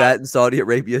 Striker do that in Saudi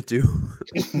Arabia too?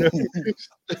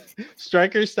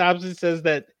 Striker stops and says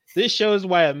that this shows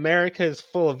why America is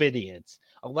full of idiots.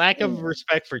 A lack of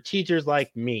respect for teachers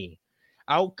like me.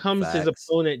 Out comes his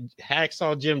opponent,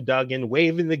 Hacksaw Jim Duggan,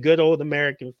 waving the good old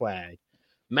American flag.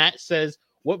 Matt says,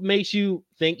 "What makes you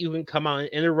think you can come out and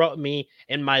interrupt me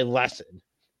in my lesson?"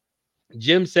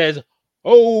 Jim says,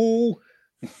 "Oh."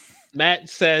 Matt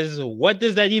says, "What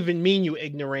does that even mean, you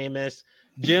ignoramus?"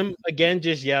 Jim again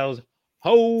just yells,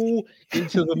 "Ho!"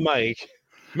 into the mic.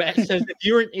 Matt says, "If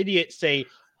you're an idiot, say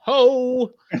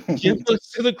ho." Jim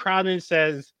looks to the crowd and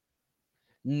says,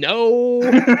 "No."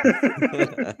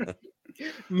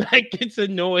 Matt gets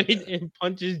annoyed and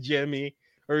punches Jimmy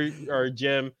or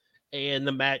Jim, and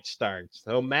the match starts.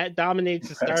 So Matt dominates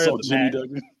the start of the match.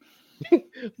 Duggan.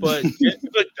 But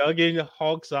Duggan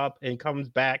hulks up and comes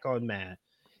back on Matt.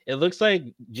 It looks like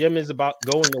Jim is about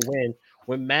going to win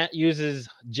when Matt uses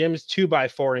Jim's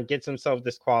 2x4 and gets himself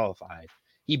disqualified.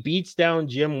 He beats down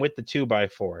Jim with the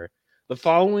 2x4. The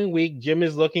following week, Jim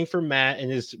is looking for Matt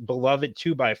and his beloved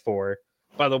 2x4.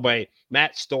 By the way,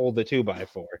 Matt stole the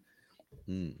 2x4.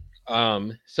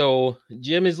 So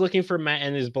Jim is looking for Matt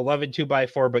and his beloved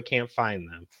 2x4, but can't find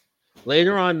them.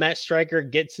 Later on, Matt Striker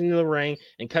gets into the ring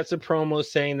and cuts a promo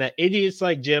saying that idiots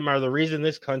like Jim are the reason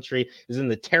this country is in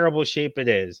the terrible shape it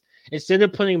is. Instead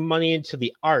of putting money into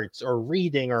the arts or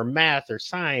reading or math or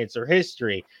science or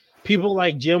history, people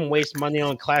like Jim waste money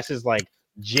on classes like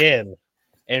gym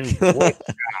and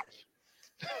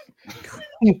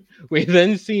We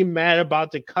then see Matt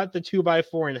about to cut the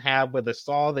 2x4 in half with a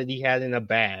saw that he had in a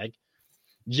bag.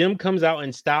 Jim comes out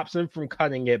and stops him from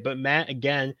cutting it, but Matt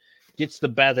again gets the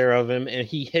better of him and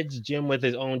he hits Jim with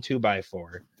his own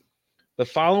 2x4. The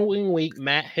following week,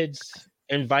 Matt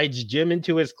invites Jim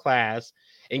into his class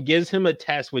and gives him a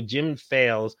test where Jim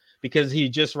fails because he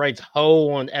just writes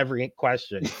ho on every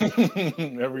question.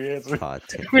 Every answer.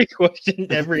 Every question,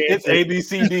 every answer.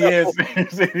 It's ABCD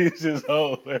answers. It's just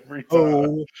ho every time.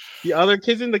 Oh. The other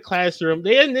kids in the classroom,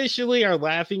 they initially are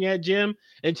laughing at Jim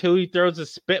until he throws a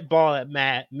spitball at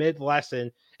Matt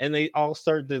mid-lesson and they all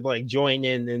start to like join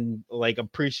in and like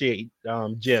appreciate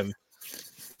Jim.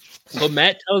 So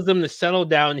Matt tells them to settle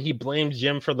down, and he blames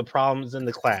Jim for the problems in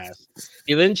the class.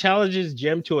 He then challenges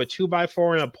Jim to a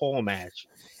 2x4 in a pole match.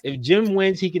 If Jim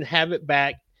wins, he can have it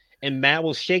back, and Matt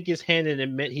will shake his hand and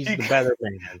admit he's the better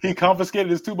man. He confiscated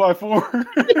his 2x4.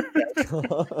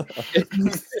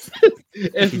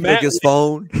 If He Matt took his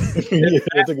phone. He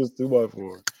took his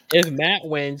 2x4. If Matt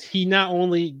wins, he's not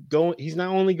only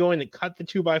going to cut the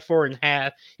 2x4 in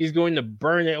half, he's going to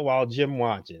burn it while Jim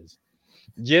watches.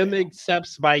 Jim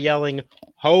accepts by yelling,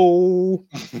 "Ho!"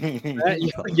 Matt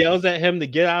yells at him to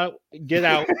get out,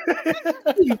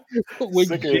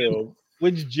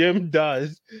 which Jim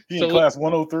does. He in class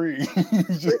 103,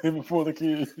 just before the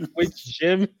kids. Which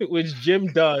Jim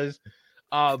does.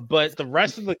 But the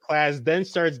rest of the class then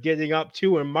starts getting up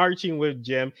too and marching with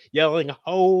Jim, yelling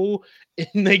 "Ho!"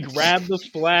 and they grab the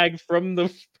flag from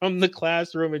the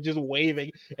classroom and just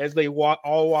waving as they walk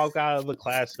out of the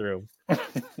classroom.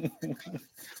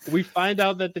 We find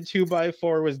out that the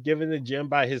 2x4 was given to Jim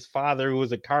by his father, who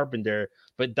was a carpenter,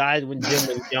 but died when Jim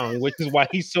was young, which is why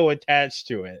he's so attached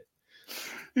to it.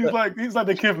 He's like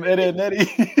the kid from Eddie and Eddie.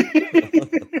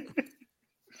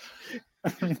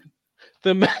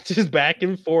 The match is back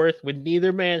and forth with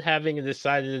neither man having a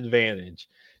decided advantage.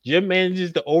 Jim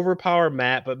manages to overpower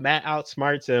Matt, but Matt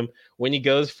outsmarts him when he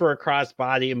goes for a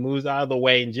crossbody and moves out of the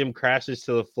way, and Jim crashes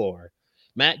to the floor.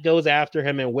 Matt goes after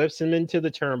him and whips him into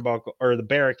the turnbuckle or the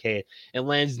barricade and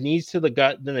lands knees to the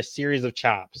gut, then a series of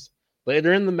chops.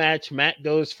 Later in the match, Matt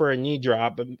goes for a knee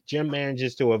drop, but Jim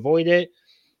manages to avoid it.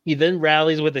 He then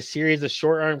rallies with a series of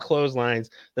short arm clotheslines,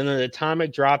 then an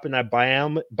atomic drop and a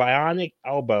bionic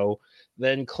elbow,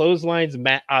 then clotheslines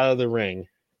Matt out of the ring.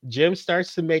 Jim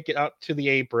starts to make it up to the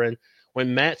apron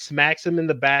when Matt smacks him in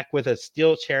the back with a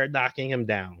steel chair, knocking him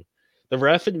down. The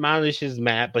ref admonishes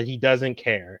Matt, but he doesn't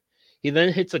care. He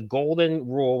then hits a golden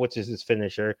rule, which is his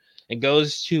finisher, and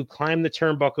goes to climb the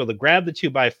turnbuckle to grab the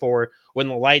 2x4 when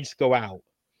the lights go out.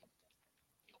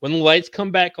 When the lights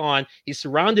come back on, he's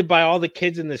surrounded by all the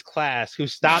kids in his class who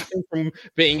stopped him from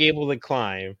being able to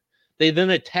climb. They then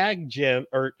attack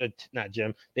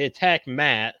they attack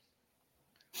Matt,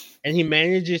 and he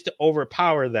manages to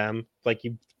overpower them, like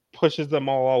he pushes them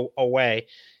all away.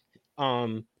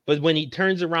 But when he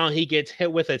turns around, he gets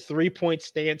hit with a 3-point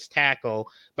stance tackle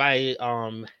by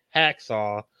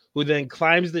Hacksaw, who then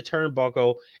climbs the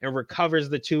turnbuckle and recovers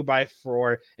the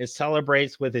 2x4 and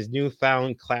celebrates with his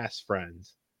newfound class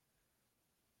friends.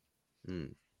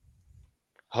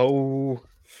 Ho.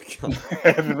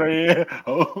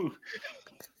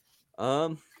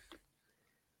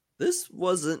 This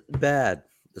wasn't bad.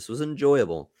 This was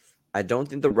enjoyable. I don't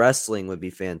think the wrestling would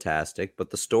be fantastic, but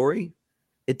the story,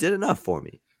 it did enough for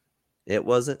me. It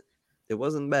wasn't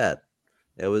bad.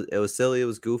 It was silly. It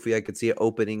was goofy. I could see it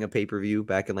opening a pay-per-view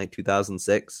back in like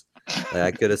 2006. Like,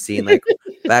 I could have seen like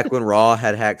back when Raw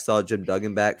had Hacksaw Jim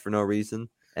Duggan back for no reason,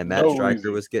 and Matt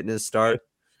Stryker was getting his start.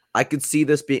 I could see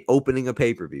this being opening a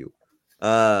pay-per-view.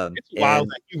 It's wild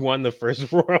that he won the first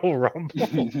Royal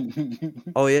Rumble.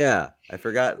 Oh yeah, I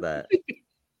forgot that.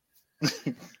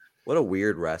 What a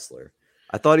weird wrestler.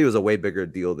 I thought he was a way bigger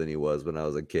deal than he was when I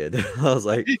was a kid. I was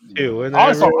like,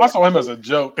 I saw him as a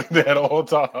joke that whole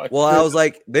time. Well, I was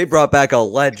like, they brought back a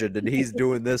legend, and he's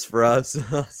doing this for us.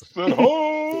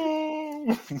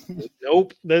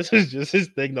 Nope, this is just his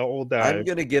thing the whole time. I'm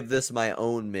gonna give this my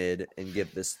own mid and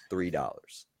give this $3.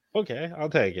 Okay, I'll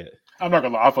take it. I'm not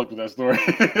gonna lie, I fucked with that story.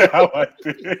 I liked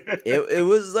it. It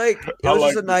was like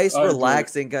just a nice,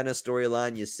 relaxing kind of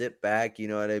storyline. You sit back, you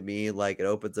know what I mean? Like it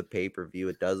opens a pay-per-view,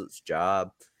 it does its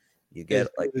job. You get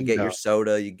your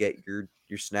soda, you get your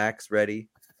snacks ready.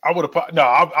 I would have popped. No,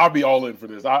 I'll be all in for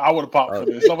this. I would have popped for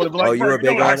this. I would have been like, you were a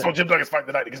big on it? Jim Duggan's fight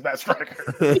tonight against Matt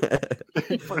Stryker.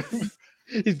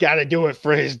 He's got to do it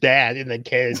for his dad and the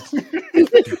kids.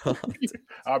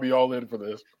 I'll be all in for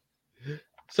this.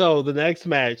 So the next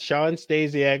match, Shawn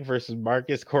Stasiak versus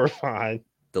Marcus Corfon.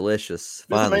 Delicious.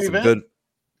 Finally, some good.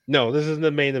 No, this is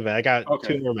the main event. I got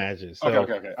two more matches. So.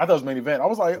 Okay. I thought it was main event. I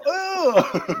was like,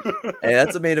 oh. Hey,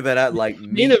 that's a main event. I like.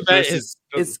 Main event is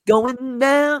it's going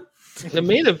down. The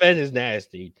main event is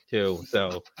nasty too.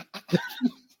 So,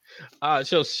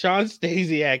 so Shawn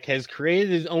Stasiak has created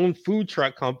his own food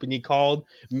truck company called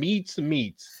Meats,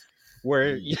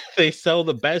 where they sell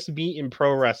the best meat in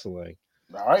pro wrestling.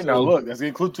 All right, now look, that's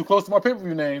getting too close to my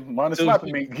pay-per-view name. Mine is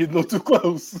slapping me, getting a little too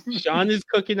close. Shawn is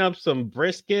cooking up some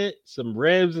brisket, some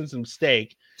ribs, and some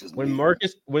steak. When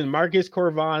Marcus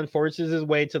Corfon forces his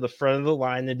way to the front of the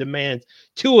line and demands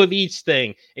two of each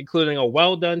thing, including a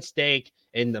well-done steak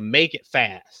and to make it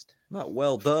fast. Not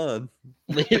well done.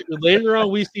 Later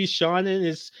on, we see Sean and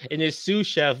his sous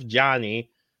chef Johnny,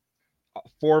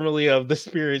 formerly of the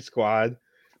Spirit Squad,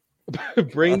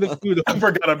 bring the food. I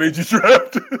forgot I made you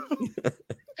trapped.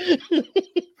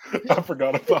 I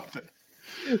forgot about that.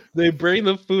 They bring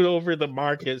the food over to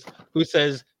Marcus, who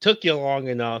says, "Took you long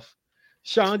enough."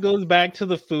 Sean goes back to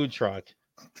the food truck.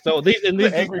 So these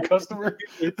angry customer.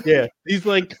 Yeah, these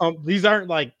these aren't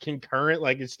like concurrent,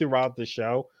 like it's throughout the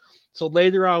show. So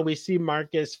later on, we see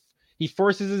Marcus. He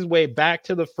forces his way back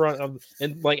to the front of,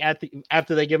 and like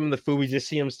after they give him the food, we just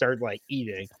see him start like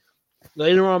eating.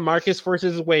 Later on, Marcus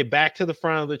forces his way back to the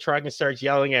front of the truck and starts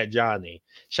yelling at Johnny.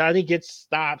 Sean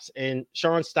stops and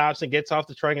gets off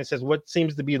the truck and says, "What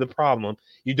seems to be the problem?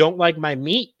 You don't like my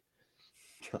meat?"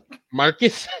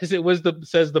 Marcus says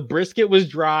the brisket was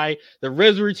dry, the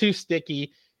ribs were too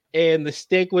sticky, and the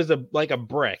steak was like a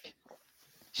brick.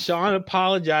 Sean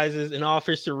apologizes and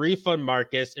offers to refund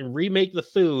Marcus and remake the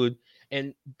food,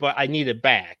 but I need it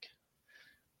back.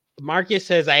 Marcus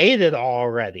says, "I ate it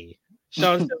already."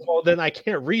 Sean says, "Well, then I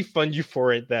can't refund you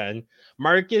for it then."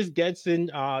 Marcus gets in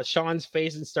Sean's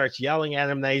face and starts yelling at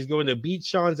him that he's going to beat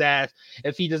Sean's ass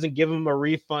if he doesn't give him a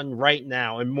refund right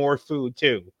now and more food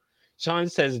too. Sean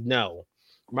says no.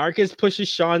 Marcus pushes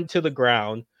Sean to the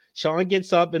ground. Sean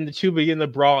gets up and the two begin to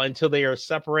brawl until they are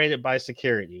separated by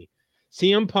security.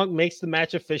 CM Punk makes the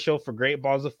match official for Great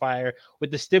Balls of Fire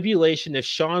with the stipulation if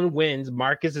Sean wins,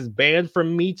 Marcus is banned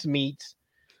from meets.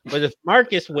 But if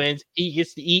Marcus wins, he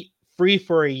gets to eat free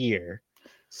for a year.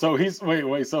 So he's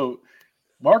wait. So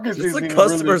Marcus is a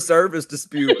customer service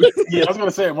dispute. Yeah, I was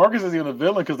gonna say Marcus isn't even a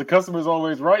villain because the customer is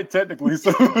always right, technically.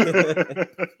 So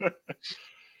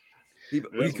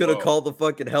he could have called the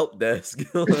fucking help desk.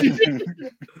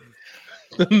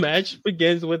 The match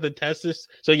begins with a test.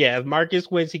 So yeah, if Marcus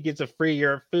wins, he gets a free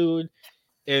year of food.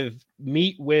 If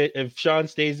Sean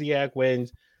Stasiak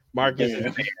wins, Marcus is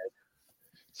banned.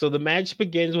 So the match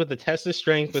begins with a test of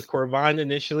strength with Corvan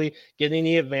initially getting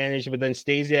the advantage, but then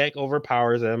Stasiak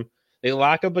overpowers him. They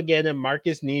lock up again and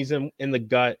Marcus knees him in the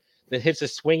gut, then hits a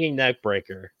swinging neck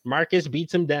breaker. Marcus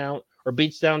beats down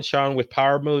Sean with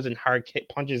power moves and hard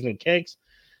punches and kicks.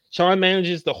 Sean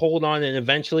manages to hold on and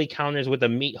eventually counters with a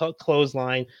meat hook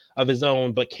clothesline of his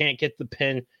own, but can't get the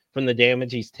pin from the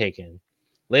damage he's taken.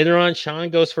 Later on, Sean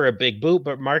goes for a big boot,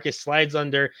 but Marcus slides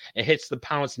under and hits the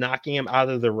pounce, knocking him out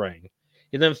of the ring.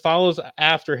 He then follows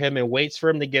after him and waits for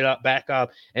him to get back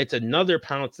up. And it's another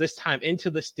pounce, this time into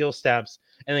the steel steps,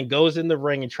 and then goes in the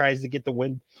ring and tries to get the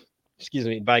win,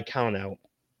 by count out.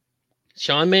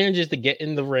 Sean manages to get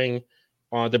in the ring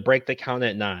to break the count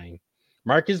at 9.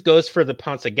 Marcus goes for the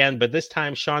pounce again, but this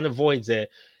time Sean avoids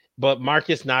it, but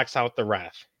Marcus knocks out the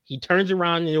ref. He turns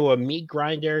around into a meat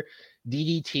grinder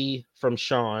DDT from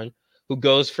Sean, who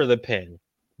goes for the pin.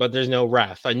 But there's no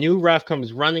ref. A new ref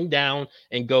comes running down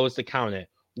and goes to count it.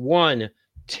 1,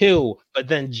 2, but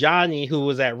then Johnny, who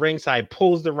was at ringside,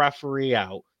 pulls the referee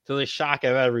out to the shock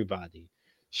of everybody.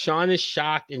 Sean is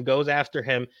shocked and goes after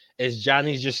him as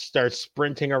Johnny just starts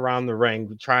sprinting around the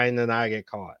ring, trying to not get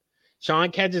caught.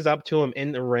 Sean catches up to him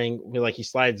in the ring, like he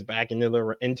slides back into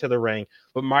the ring,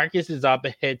 but Marcus is up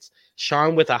and hits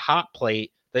Sean with a hot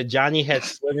plate that Johnny had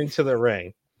slid into the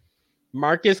ring.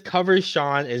 Marcus covers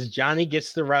Sean as Johnny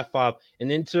gets the ref up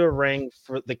and into the ring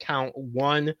for the count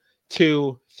 1,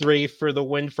 2, 3 for the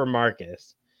win for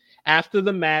Marcus. After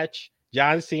the match,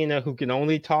 John Cena, who can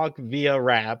only talk via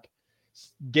rap,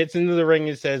 gets into the ring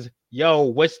and says, "Yo,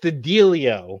 what's the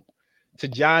dealio?" to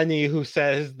Johnny, who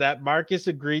says that Marcus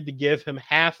agreed to give him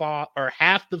half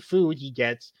the food he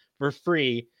gets for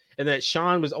free, and that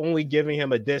Sean was only giving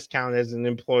him a discount as an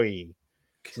employee.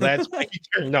 So that's why he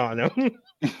turned on him.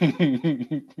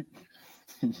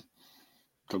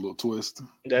 A little twist.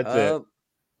 That's it.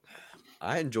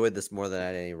 I enjoyed this more than I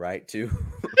had any right to.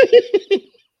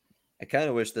 I kind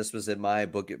of wish this was in my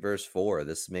BookItVerse 4.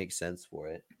 This makes sense for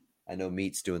it. I know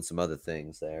Meat's doing some other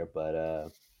things there, but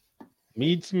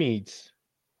Meats.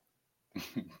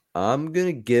 I'm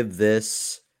gonna give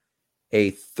this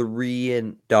a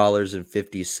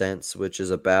 $3.50, which is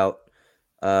about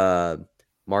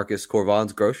Marcus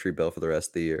Corvan's grocery bill for the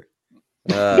rest of the year.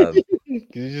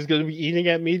 He's just gonna be eating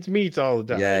at Meats all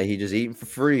the time. Yeah, he just eating for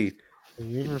free.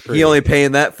 He only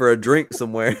paying that for a drink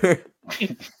somewhere.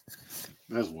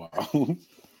 That's wild.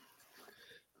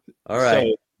 All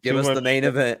right, give us the main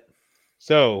event.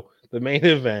 So the main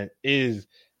event is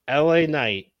LA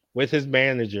Knight with his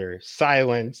manager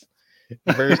Silence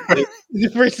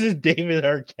versus David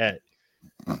Arquette.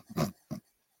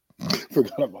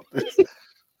 Forgot about this.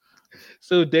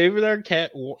 So David Arquette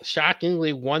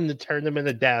shockingly won the Tournament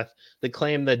of Death to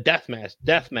claim the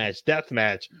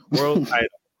deathmatch world title.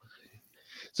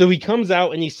 So he comes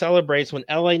out and he celebrates when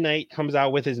LA Knight comes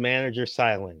out with his manager,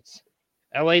 Silence.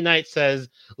 LA Knight says,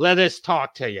 "Let us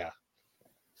talk to you."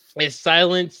 And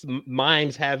Silence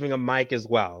mimes having a mic as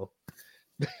well.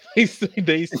 They say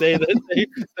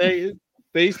that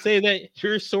they say that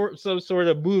you're some sort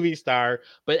of movie star,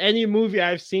 but any movie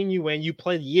I've seen you in, you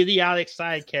play the idiotic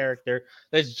side character.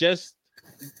 That's just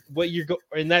what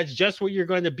that's just what you're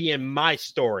going to be in my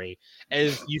story.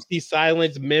 As you see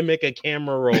Silence mimic a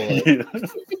camera roller. Yeah.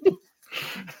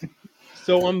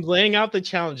 So I'm laying out the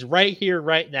challenge right here,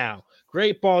 right now.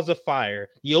 Great Balls of Fire,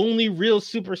 the only real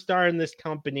superstar in this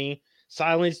company.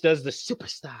 Silence does the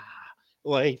superstar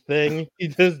like thing. He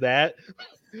does that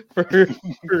for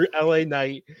LA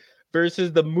Knight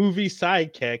versus the movie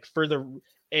sidekick for the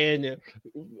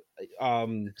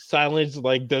Silence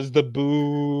like does the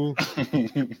boo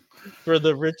for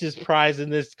the richest prize in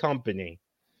this company.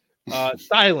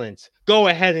 Silence, go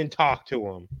ahead and talk to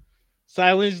him.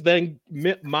 Silence then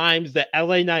mimes that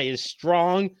LA Knight is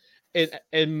strong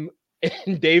and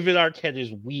David Arquette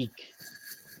is weak.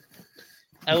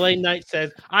 LA Knight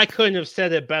says, "I couldn't have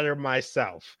said it better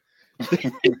myself."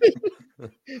 I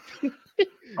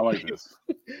like this.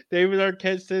 David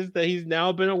Arquette says that he's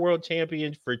now been a world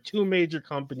champion for 2 major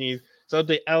companies,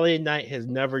 something LA Knight has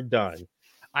never done.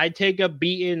 "I take a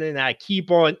beating and I keep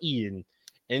on eating."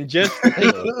 And just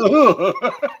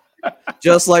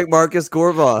like Marcus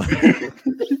Corvon.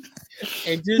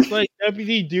 And just like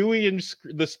Deputy Dewey in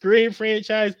the Scream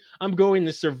franchise, I'm going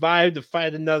to survive to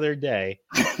fight another day.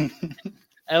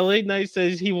 LA Knight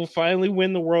says he will finally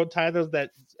win the world titles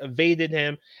that evaded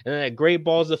him, and at Great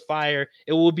Balls of Fire,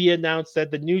 it will be announced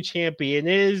that the new champion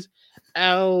is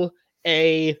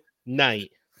LA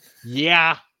Knight.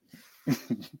 Yeah.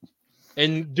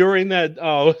 And during that,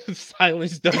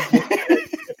 Silence does.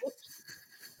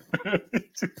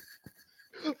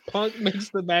 Punk makes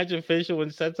the match official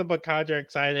and sets up a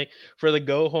contract signing for the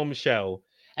Go Home show.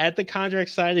 At the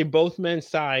contract signing, both men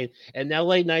sign, and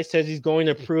LA Knight says he's going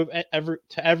to prove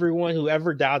to everyone who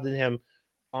ever doubted him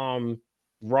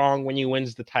wrong when he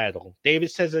wins the title. David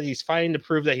says that he's fighting to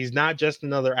prove that he's not just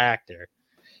another actor.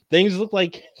 Things look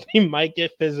like they might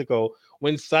get physical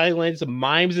when Silence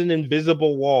mimes an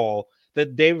invisible wall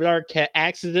that David Arquette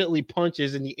accidentally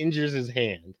punches and he injures his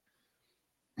hand.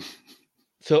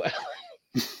 So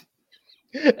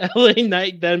LA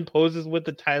Knight then poses with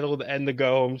the title to end the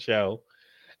Go Home show.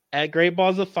 At Great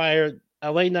Balls of Fire,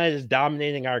 LA Knight is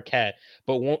dominating Arquette,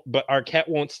 but Arquette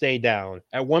won't stay down.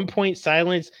 At one point,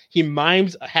 Silence, he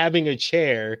mimes having a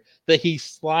chair that he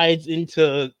slides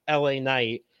into LA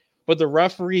Knight, but the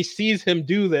referee sees him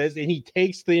do this and he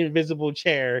takes the invisible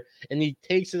chair and he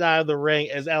takes it out of the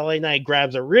ring as LA Knight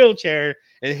grabs a real chair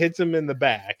and hits him in the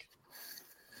back.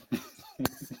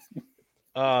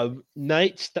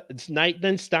 Knight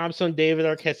then stomps on David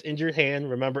Arquette's injured hand.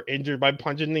 Remember, injured by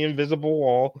punching the invisible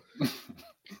wall.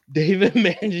 David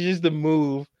manages to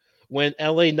move when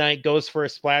LA Knight goes for a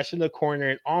splash in the corner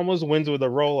and almost wins with a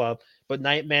roll up, but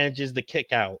Knight manages to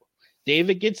kick out.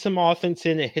 David gets some offense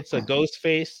in and hits a ghost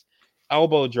face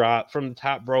elbow drop from the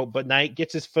top rope, but Knight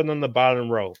gets his foot on the bottom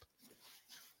rope.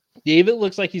 David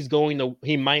looks like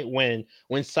he might win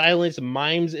when Silence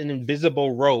mimes an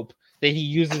invisible rope that he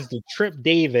uses to trip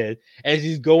David as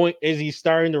he's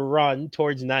starting to run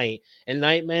towards Knight, and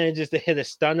Knight manages to hit a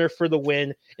stunner for the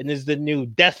win and is the new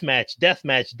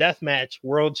deathmatch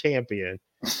world champion.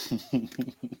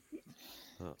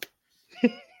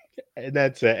 And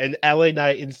that's it. And LA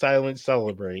Knight and Silence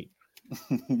celebrate.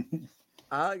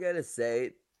 I gotta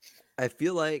say, I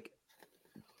feel like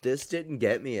this didn't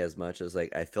get me as much as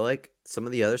I feel like some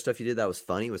of the other stuff you did that was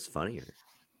funny was funnier.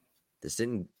 This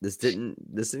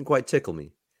didn't quite tickle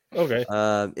me. Okay.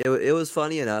 It was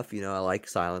funny enough, I like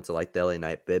Silence, I like the LA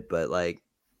Knight bit, but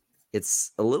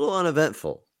it's a little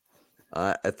uneventful.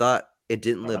 I thought it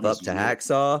didn't live up to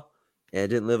Hacksaw, and it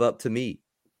didn't live up to me.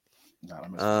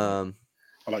 I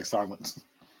like Silence.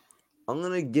 I'm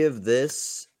gonna give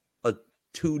this a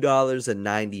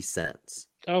 $2.90.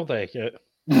 I'll take it.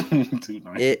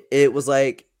 It was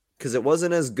because it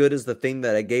wasn't as good as the thing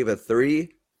that I gave a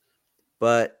 3.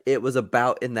 But it was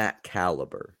about in that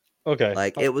caliber.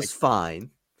 Okay. It was fine.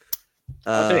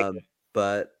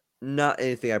 But not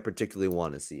anything I particularly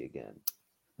want to see again.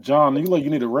 John, you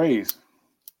need a raise.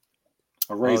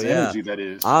 A raise energy, that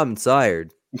is. I'm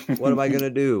tired. What am I going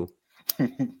to do?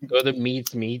 Go to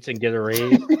Meats and get a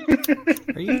raise.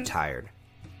 Are you tired?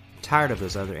 Tired of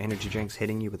those other energy drinks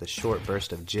hitting you with a short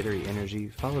burst of jittery energy,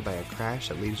 followed by a crash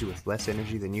that leaves you with less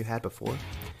energy than you had before?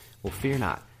 Well, fear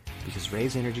not. Because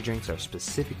Raze energy drinks are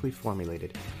specifically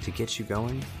formulated to get you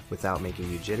going without making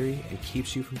you jittery and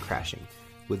keeps you from crashing.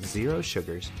 With 0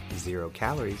 sugars, 0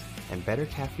 calories, and better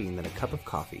caffeine than a cup of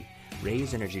coffee,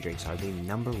 Ray's energy drinks are the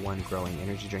 #1 growing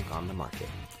energy drink on the market.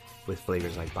 With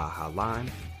flavors like Baja Lime,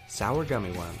 Sour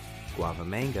Gummy Worm, Guava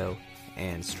Mango,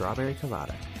 and Strawberry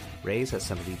Colada, Ray's has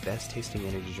some of the best tasting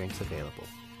energy drinks available.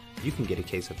 You can get a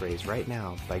case of Ray's right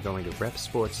now by going to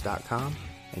repsports.com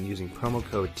and using promo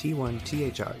code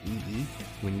T1THREE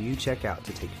when you check out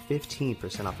to take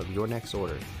 15% off of your next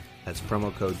order. That's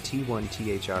promo code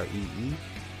T1THREE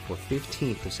for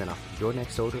 15% off of your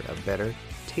next order of better,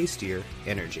 tastier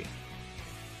energy.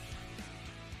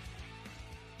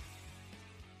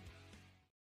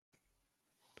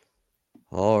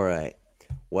 All right.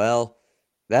 Well,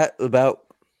 that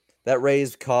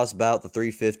raise costs about the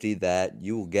 $350 that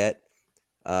you will get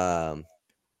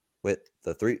with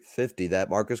the $350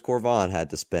 that Marcus Corvon had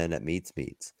to spend at Meats.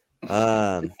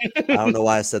 I don't know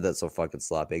why I said that so fucking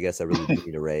sloppy. I guess I really do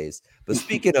need a raise. But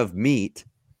speaking of meat,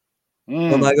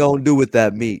 what am I gonna do with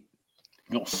that meat?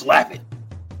 You gonna slap it.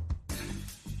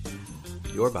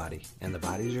 Your body and the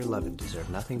bodies you're loving deserve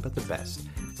nothing but the best.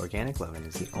 Organic Lovin'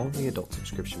 is the only adult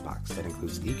subscription box that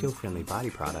includes eco-friendly body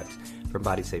products, from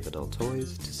body-safe adult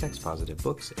toys to sex-positive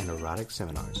books and erotic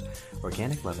seminars.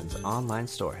 Organic Lovin's online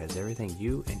store has everything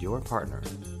you and your partner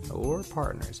or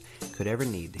partners could ever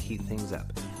need to heat things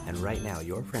up. And right now,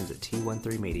 your friends at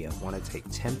T13 Media want to take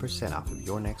 10% off of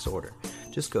your next order.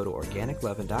 Just go to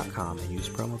organiclovin.com and use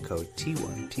promo code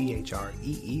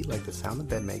T1THREE like the sound the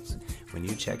bed makes when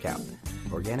you check out.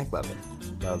 Organic Lovin'.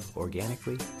 Love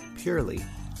organically, purely,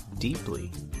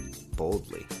 deeply,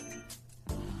 boldly.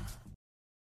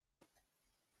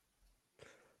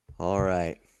 All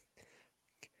right.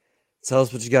 Tell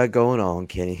us what you got going on,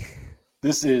 Kenny.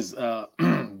 This is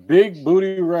Big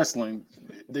Booty Wrestling.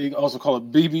 They also call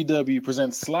it BBW,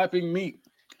 presents Slapping Meat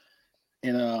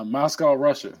in Moscow,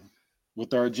 Russia,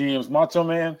 with our GMs Macho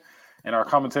Man and our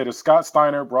commentators Scott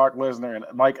Steiner, Brock Lesnar, and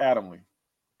Mike Adamle.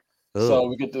 Ugh. So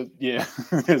we get to, he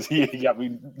got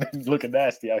me looking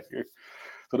nasty out here.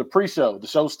 So the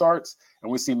show starts,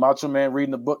 and we see Macho Man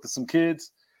reading a book to some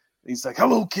kids. He's like,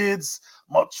 "Hello, kids.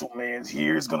 Macho Man's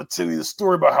here. He's going to tell you the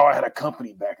story about how I had a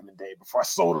company back in the day before I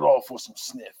sold it all for some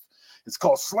sniff. It's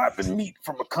called Slapping Meat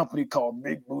from a company called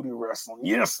Big Booty Wrestling.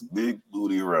 Yes, Big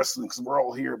Booty Wrestling, because we're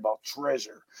all here about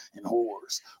treasure and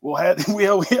whores. We had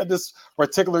this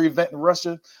particular event in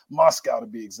Russia, Moscow to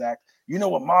be exact. You know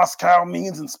what Moscow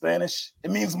means in Spanish?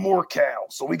 It means more cow.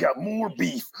 So we got more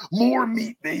beef, more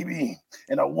meat, baby.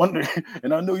 And I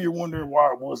know you're wondering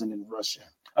why I wasn't in Russia.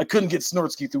 I couldn't get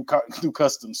Snortsky through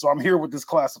customs, so I'm here with this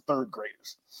class of third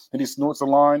graders." And he snorts a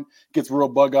line, gets real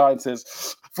bug-eyed, and says,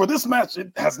 "For this match,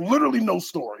 it has literally no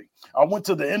story. I went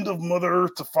to the end of Mother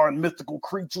Earth to find mythical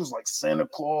creatures like Santa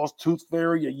Claus, Tooth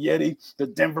Fairy, a Yeti, the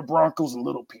Denver Broncos, and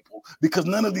Little People, because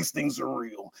none of these things are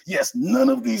real. Yes, none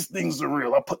of these things are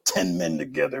real. I put 10 men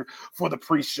together for the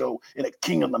pre-show in a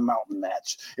King of the Mountain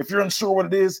match. If you're unsure what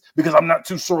it is, because I'm not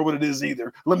too sure what it is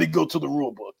either, let me go to the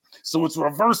rule book. So it's a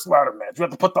reverse ladder match. You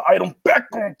have to put the item back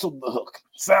onto the hook.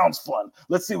 Sounds fun.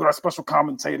 Let's see what our special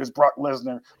commentators, Brock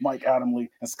Lesnar, Mike Adamle,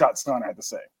 and Scott Steiner had to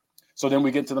say." So then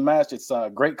we get to the match. It's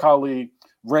Great Khali,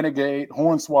 Renegade,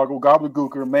 Hornswoggle,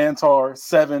 Gobbledygooker, Mantar,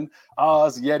 Seven,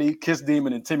 Oz, Yeti, Kiss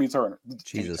Demon, and Timmy Turtle.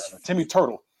 Jesus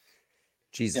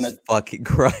fucking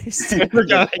Christ. I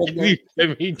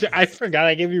forgot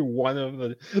I gave you one of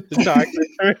the Dr.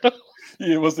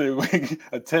 Yeah, it was a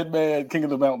 10-man King of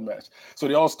the Mountain match. So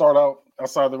they all start out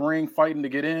outside the ring fighting to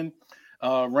get in.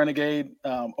 Renegade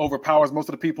overpowers most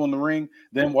of the people in the ring.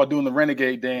 Then while doing the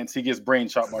Renegade dance, he gets brain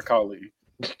shot by Khali.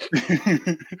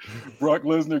 Brock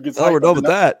Lesnar gets we're done with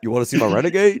that. You want to see my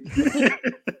Renegade?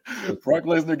 Brock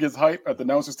Lesnar gets hype at the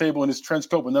announcer's table in his trench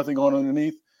coat with nothing on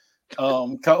underneath.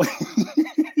 Khali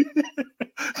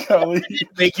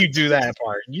make you do that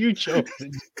part. You chose to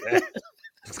do that.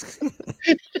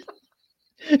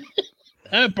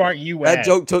 That part you That had.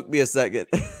 joke took me a second.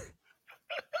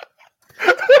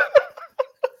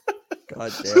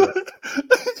 God damn it.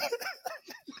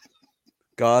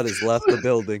 God has left the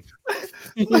building.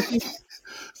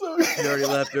 So, He already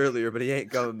left earlier, but he ain't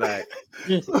coming back.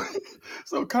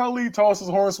 So Khali tosses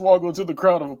Hornswoggle into the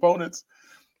crowd of opponents.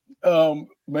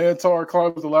 Mantar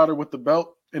climbs the ladder with the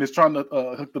belt and is trying to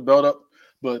hook the belt up,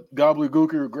 but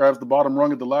Gobbledygooker grabs the bottom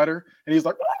rung of the ladder and he's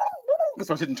like, he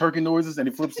starts hitting turkey noises and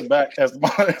he flips it back as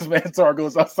Mantar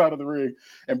goes outside of the ring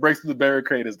and breaks through the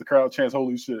barricade as the crowd chants,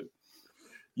 "Holy shit."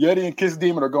 Yeti and Kiss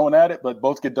Demon are going at it, but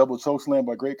both get double chokeslammed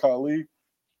by Great Khali.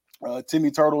 Timmy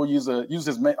Turtle uses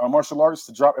his martial arts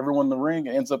to drop everyone in the ring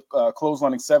and ends up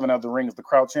clotheslining Seven out of the ring as the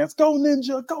crowd chants, "Go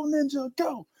Ninja, go Ninja,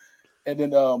 go." And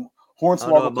then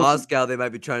Hornswoggle. In Moscow, they might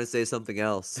be trying to say something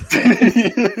else.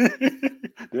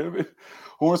 damn it.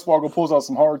 Hornswoggle pulls out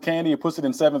some hard candy and puts it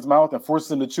in Seven's mouth and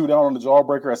forces him to chew down on the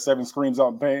jawbreaker as Seven screams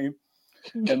out in pain.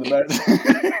 And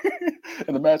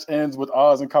the match ends with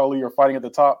Oz and Khali are fighting at the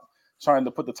top, trying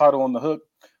to put the title on the hook.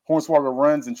 Hornswoggle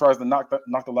runs and tries to knock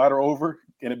the ladder over,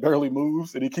 and it barely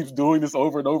moves. And he keeps doing this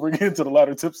over and over again until the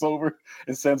ladder tips over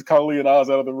and sends Khali and Oz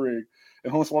out of the ring.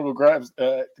 And Hornswoggle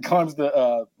climbs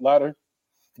the ladder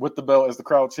with the belt as the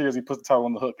crowd cheers. He puts the title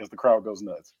on the hook as the crowd goes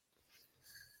nuts.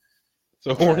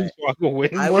 So Hornswoggle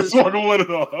wins. Hornswoggle wins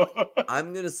it all.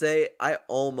 I'm gonna say I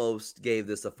almost gave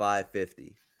this a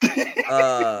 550,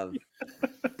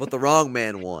 but the wrong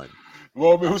man won.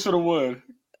 Well, who should have won?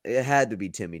 It had to be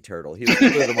Timmy Turtle. He was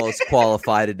the most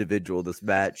qualified individual in this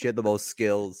match. He had the most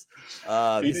skills.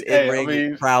 His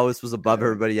in-ring prowess was above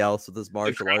everybody else with his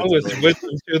martial arts.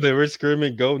 They were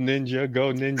screaming, "Go Ninja,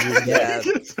 go Ninja!" Yeah,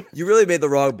 you really made the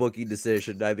wrong booking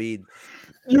decision. I mean,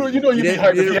 you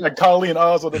had Khali and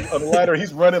Oz on the ladder.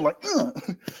 He's running like.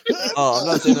 Oh, I'm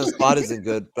not saying the spot isn't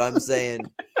good, but I'm saying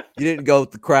you didn't go with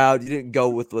the crowd. You didn't go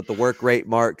with the work rate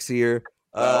marks here.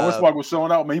 Hornswoggle was showing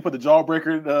out, man. He put the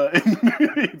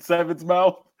jawbreaker in Seven's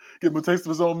mouth, give him a taste of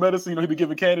his own medicine. You know, he be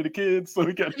giving candy to kids, so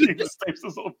he got to taste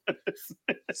his own medicine.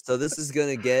 So this is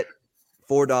gonna get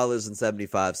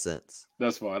 $4.75.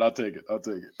 That's fine. I'll take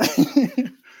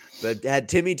it. But had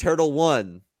Timmy Turtle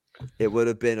won, it would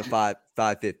have been a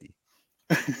 $5.50.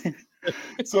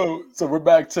 So we're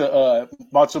back to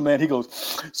Macho Man. He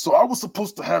goes, so I was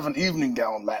supposed to have an evening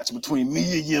gown match between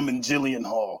Mia Yim and Jillian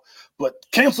Hall, but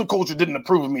cancel culture didn't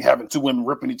approve of me having two women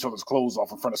ripping each other's clothes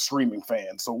off in front of screaming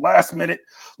fans. So last minute,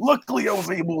 luckily I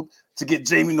was able to get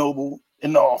Jamie Noble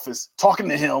in the office, talking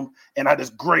to him, and I had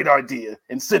this great idea.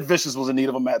 And Sid Vicious was in need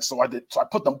of a match, so I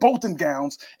put them both in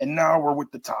gowns, and now we're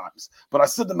with the times. But I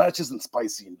said the match isn't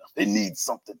spicy enough. They need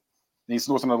something. And he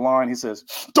snorts on the line. He says,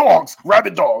 dogs,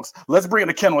 rabid dogs. Let's bring in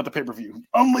a kennel at the pay-per-view.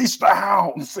 Unleash the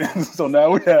hounds. And so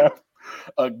now we have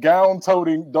a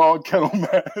gown-toting dog kennel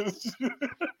match.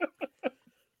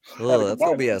 Oh, that's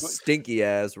going to be a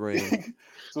stinky-ass ring.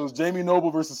 So it's Jamie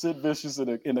Noble versus Sid Vicious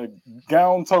in a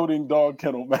gown-toting dog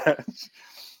kennel match.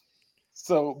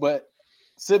 So, but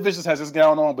Sid Vicious has his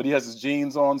gown on, but he has his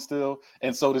jeans on still.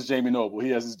 And so does Jamie Noble. He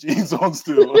has his jeans on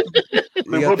still.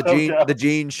 You got the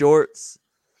jean shorts.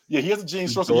 Yeah, he has the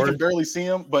jeans shorts, so you can barely see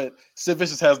him, but Sid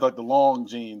Vicious has like the long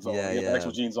jeans on. Yeah, he has the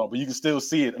actual jeans on, but you can still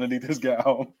see it underneath his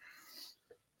gown.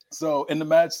 So in the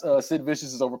match, Sid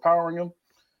Vicious is overpowering him.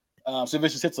 Sid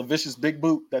Vicious hits a vicious big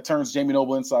boot that turns Jamie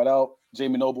Noble inside out.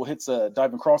 Jamie Noble hits a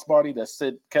diving crossbody that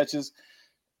Sid catches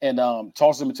and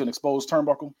tosses him into an exposed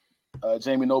turnbuckle.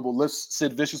 Jamie Noble lifts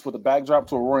Sid Vicious with a backdrop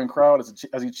to a roaring crowd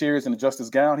as he cheers and adjusts his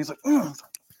gown. He's like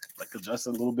adjusts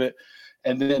it a little bit.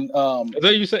 And then I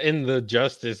thought you said in the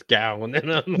justice gown.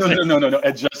 No.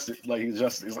 Adjust it. Like he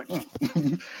adjusts it. He's like,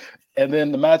 And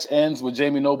then the match ends with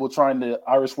Jamie Noble trying to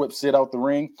Irish whip Sid out the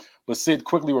ring, but Sid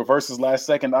quickly reverses last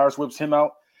second, Irish whips him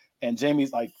out, and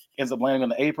Jamie's like ends up landing on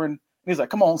the apron. He's like,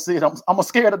 "Come on, Sid, I'm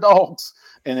scared of dogs."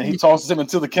 And then he tosses him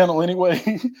into the kennel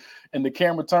anyway. And the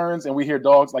camera turns, and we hear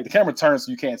dogs. Like the camera turns,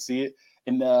 so you can't see it,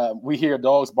 and we hear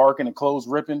dogs barking and clothes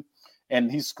ripping,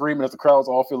 and he's screaming as the crowd's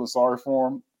all feeling sorry for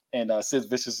him. And Sid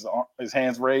Vicious his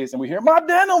hands raised, and we hear my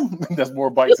denim. That's more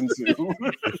bites ensue.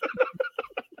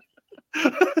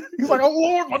 He's like, "Oh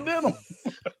Lord, my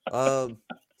denim."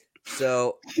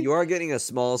 So you are getting a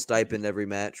small stipend every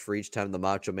match for each time the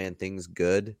Macho Man thing's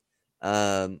good.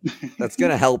 That's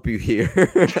gonna help you here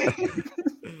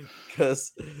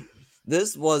because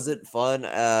this wasn't fun.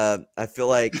 I feel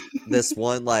like this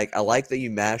one, like I like that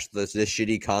you mashed this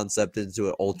shitty concept into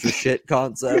an ultra shit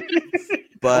concept.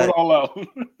 But all out.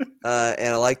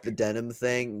 And I like the denim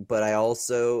thing, but I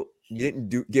also you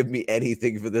didn't give me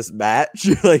anything for this match.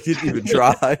 Like you didn't even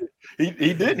try.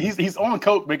 He did. He's on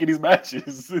coke making these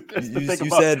matches.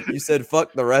 You said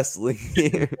fuck the wrestling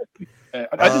here.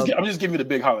 I'm just giving you the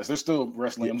big highlights. There's still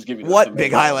wrestling. I'm just giving you what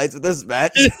big highlights of this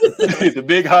match. The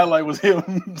big highlight was him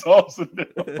tossing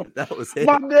down. That was it.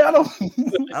 My denim.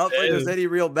 I don't think there's any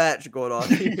real match going on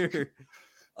here.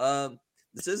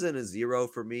 This isn't a 0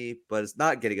 for me, but it's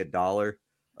not getting $1.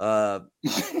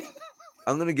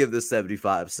 I'm gonna give this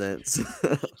 75 cents.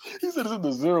 He said it's in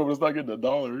the 0, but it's not getting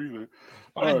 $1 either.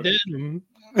 My denim.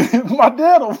 My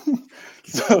denim.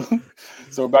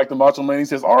 So back to Macho Man. He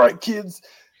says, "All right, kids,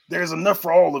 there's enough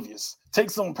for all of you. Take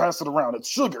some and pass it around. It's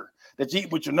sugar that you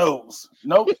eat with your nose.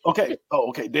 No? Okay. Oh,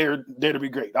 okay. Dare to be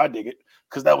great. I dig it.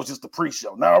 Because that was just the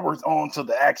pre-show. Now we're on to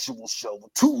the actual show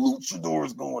with two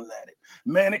luchadors going at it.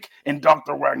 Manic and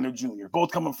Dr. Wagner Jr.,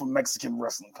 both coming from Mexican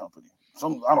wrestling company. I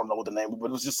don't know what the name was, but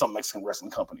it was just some Mexican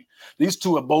wrestling company. These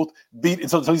two have both beat.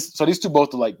 So these two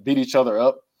both like beat each other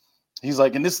up. He's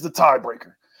like, and this is the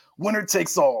tiebreaker. Winner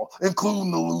takes all,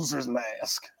 including the loser's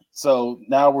mask. So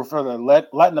now we're for the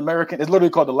Latin American. It's literally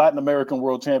called the Latin American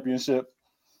World Championship.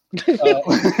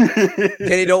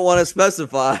 Kenny don't want to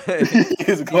specify.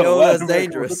 That's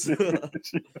dangerous.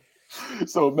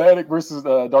 So Maddox versus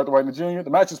Dr. Wagner Jr. The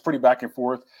match is pretty back and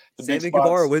forth. Sammy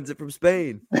Guevara wins it from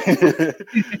Spain. So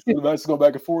the match is going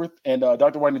back and forth, and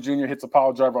Dr. Wagner Jr. hits a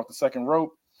pile driver off the second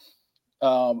rope.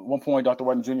 At one point, Dr.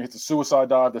 Wagner Jr. hits a suicide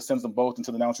dive that sends them both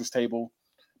into the announcer's table.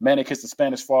 Manic hits the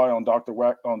Spanish fly on Dr.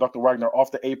 Wagner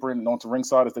off the apron and onto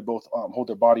ringside as they both hold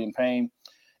their body in pain.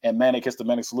 And Manic hits the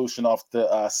Manic Solution off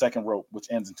the second rope, which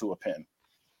ends into a pin.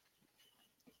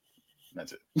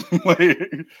 That's it. I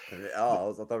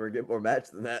thought we were getting more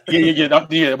match than that. Yeah.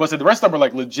 But the rest of them are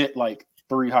like legit, like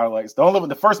 3 highlights.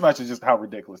 The first match is just how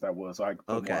ridiculous that was. So I put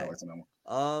more highlights in that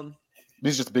one.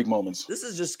 These are just big moments. This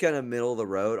is just kind of middle of the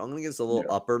road. I'm gonna give this a little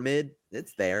upper mid.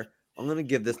 It's there. I'm gonna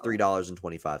give this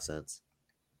 $3.25.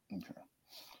 Okay.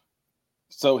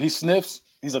 So he sniffs.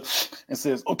 He's like, and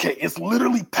says, "Okay, it's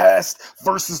literally past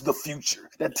versus the future.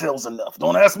 That tells enough.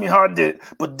 Don't ask me how I did,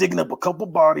 but digging up a couple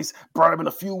bodies, bribing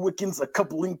a few Wiccans, a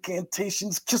couple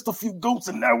incantations, kissed a few goats,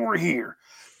 and now we're here."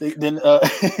 They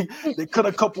cut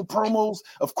a couple promos.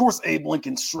 Of course, Abe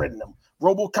Lincoln shredding them.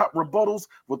 RoboCop rebuttals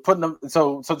with putting them.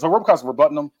 So RoboCop's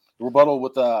rebutting them. Rebuttal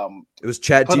with it was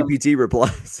Chat GPT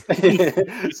replies.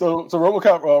 so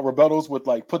RoboCop rebuttals with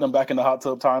like putting them back in the hot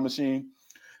tub time machine.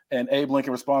 And Abe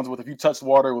Lincoln responds with, "If you touch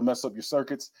water, it will mess up your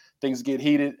circuits." Things get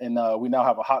heated, and we now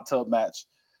have a hot tub match.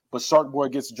 But Shark Boy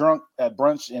gets drunk at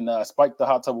brunch and spiked the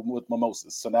hot tub with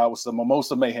mimosas. So now it's a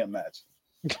mimosa mayhem match.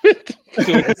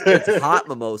 It's hot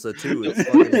mimosa too. It's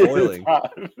fucking boiling.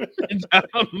 It's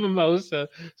hot mimosa.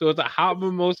 So it's a hot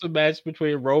mimosa match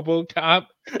between RoboCop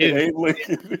and Abe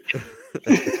Lincoln.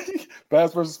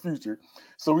 Past versus future.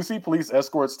 So we see police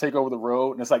escorts take over the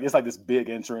road, and it's like this big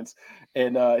entrance.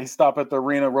 And he stopped at the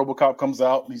arena. RoboCop comes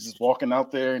out. He's just walking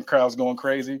out there, and crowd's going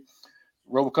crazy.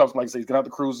 RoboCop's like I say, he's getting out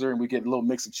the cruiser, and we get a little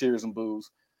mix of cheers and boos.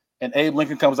 And Abe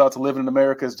Lincoln comes out to Living in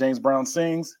America as James Brown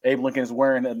sings. Abe Lincoln is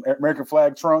wearing an American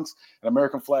flag trunks, an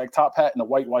American flag top hat, and a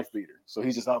white wife beater. So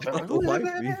he's just out there.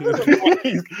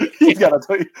 he's got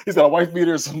a wife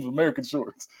beater and some American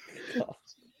shorts.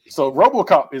 So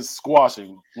RoboCop is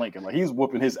squashing Lincoln, like he's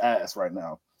whooping his ass right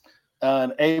now.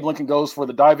 And Abe Lincoln goes for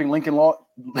the diving Lincoln log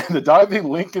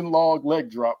leg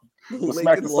drop.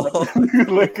 Lincoln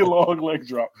log leg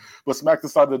drop, but smack the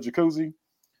side of the jacuzzi.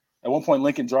 At one point,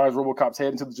 Lincoln drives RoboCop's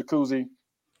head into the jacuzzi.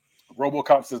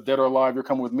 RoboCop says, "Dead or alive, you're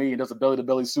coming with me." He does a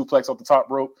belly-to-belly suplex off the top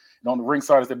rope. And on the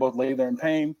ringside, as they both lay there in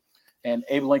pain. And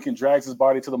Abe Lincoln drags his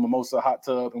body to the mimosa hot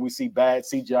tub, and we see bad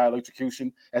CGI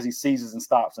electrocution as he seizes and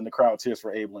stops, and the crowd cheers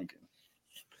for Abe Lincoln.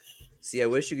 See, I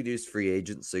wish you could use free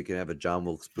agents so you can have a John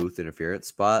Wilkes Booth interference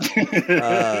spot. You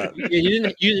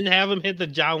didn't have him hit the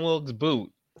John Wilkes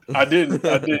boot. I didn't.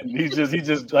 He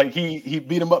just like he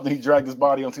beat him up and he dragged his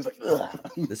body on. So he's like, ugh.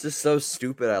 This is so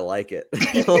stupid. I like it.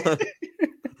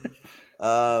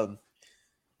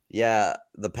 Yeah,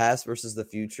 the past versus the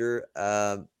future.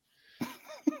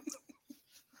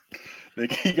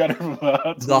 He got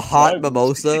the hot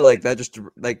mimosa, like that. Just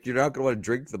like you're not gonna want to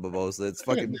drink the mimosa. It's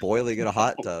fucking boiling in a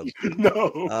hot tub.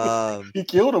 No, he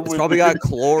killed him. It's probably got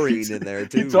chlorine in there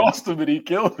too. He tossed him and he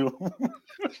killed him.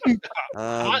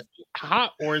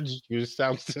 Hot orange juice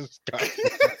sounds disgusting.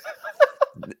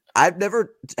 I've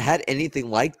never had anything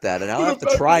like that, and I'll have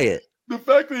to try it. The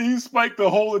fact that he spiked the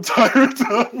whole entire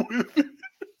tub with it.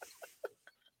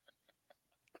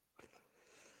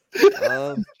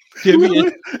 Give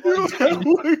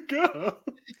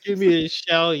me a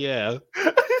shell, yeah.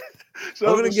 I'm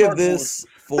gonna give this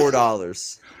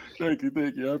 $4. Thank you.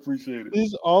 I appreciate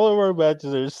it. All of our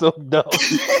matches are so dumb.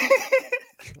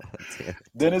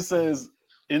 Then it says,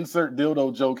 "Insert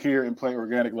dildo joke here and play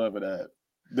organic love at ad."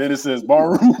 Then it says,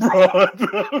 "Barroom Broad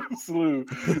Saloon."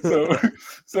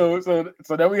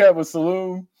 So now we have a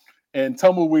saloon, and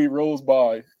Tumbleweed rolls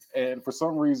by, and for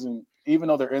some reason, even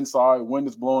though they're inside, wind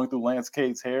is blowing through Lance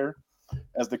Cade's hair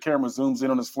as the camera zooms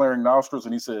in on his flaring nostrils,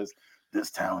 and he says,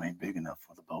 "This town ain't big enough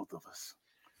for the both of us."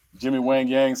 Jimmy Wang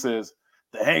Yang says,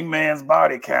 "The hangman's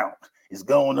body count is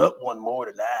going up one more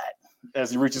tonight,"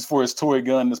 as he reaches for his toy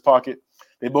gun in his pocket.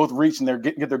 They both reach and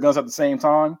get their guns at the same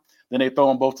time. Then they throw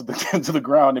them both to the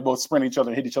ground. They both sprint each other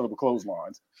and hit each other with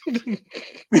clotheslines.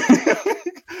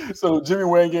 So Jimmy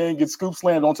Wang Yang gets scoop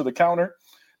slammed onto the counter.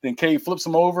 Then Cade flips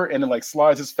him over and then like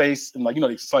slides his face and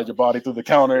they slide your body through the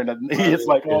counter, and then he hits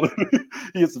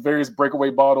he hits the various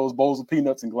breakaway bottles, bowls of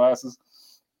peanuts, and glasses.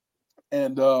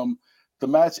 And the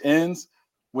match ends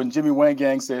when Jimmy Wang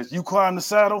Gang says, "You climb the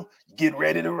saddle, get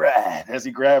ready to ride," as he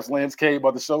grabs Lance Cade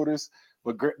by the shoulders.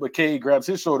 But Cade grabs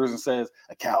his shoulders and says,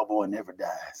 "A cowboy never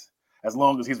dies as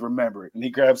long as he's remembered." And he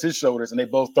grabs his shoulders, and they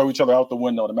both throw each other out the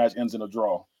window. The match ends in a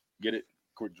draw. Get it?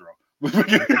 Quick draw.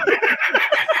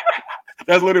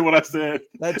 That's literally what I said.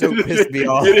 That joke pissed me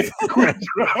off. Get it? Quick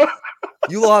draw.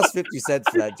 You lost 50 cents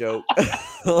for that joke.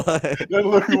 That's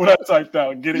literally what I typed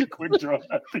out. Get it? Quick draw.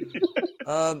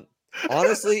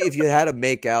 Honestly, if you had to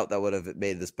make out, that would have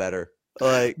made this better.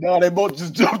 Like, no, they both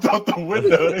just jumped out the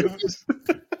window.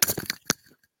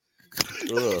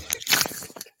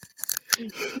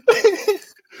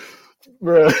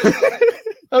 Bro,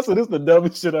 I said this is the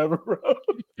dumbest shit I ever wrote.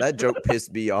 That joke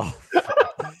pissed me off.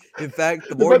 In fact,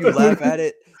 the more you laugh at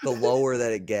it, the lower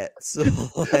that it gets.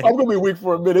 Like, I'm gonna be weak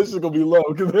for a minute. It's just gonna be low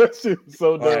because that shit was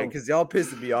so dumb. Right, because y'all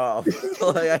pissing me off.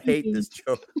 Like, I hate this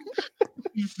joke.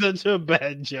 Such a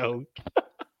bad joke.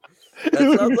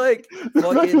 That sounds like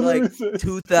fucking like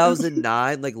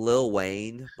 2009, like Lil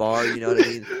Wayne bar. You know what I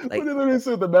mean? Like, when they literally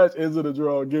said the match ends in a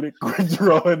draw, get it? Quick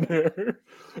draw in there.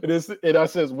 And I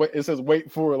says wait. It says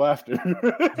wait for laughter.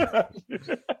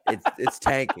 it's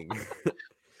tanking.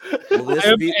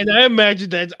 And I imagine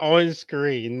that's on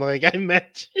screen. Like I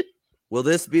imagine. Will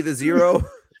this be the 0?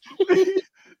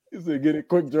 He said, "Get it,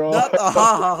 quick draw." Not the ha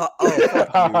ha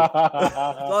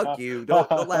ha. Oh, fuck you! Don't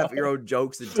laugh at your own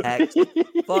jokes in text.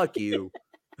 Fuck you.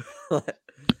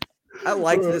 I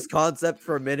liked this concept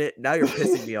for a minute. Now you're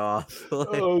pissing me off.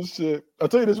 Oh shit! I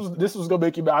tell you, this was gonna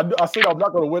make you mad. I said I'm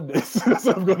not gonna win this,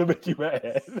 so I'm gonna make you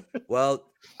mad. Well,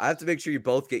 I have to make sure you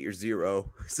both get your 0.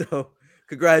 So.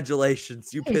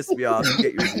 Congratulations, you pissed me off.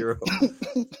 You get your 0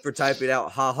 for typing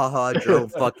out ha ha ha Joe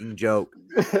fucking joke.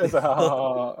 That's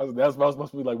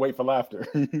supposed to be like wait for laughter.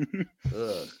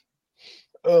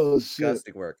 Oh shit!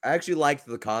 Disgusting work. I actually liked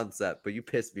the concept, but you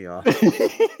pissed me off.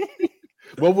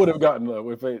 What would have gotten though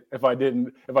if I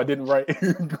didn't write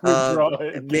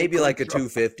maybe like a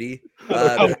 250.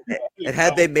 And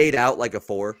had they made out like a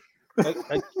 4.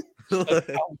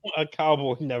 A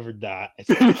cowboy never dies.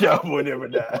 A cowboy never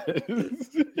dies.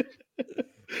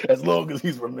 As long as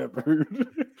he's remembered.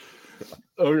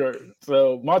 Okay,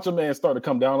 so Macho Man started to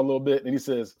come down a little bit, and he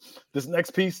says, "This next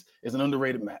piece is an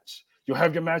underrated match. You'll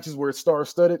have your matches where it's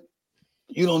star-studded.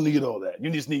 You don't need all that. You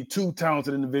just need 2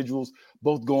 talented individuals,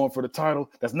 both going for the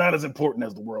title. That's not as important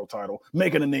as the world title,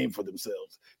 making a name for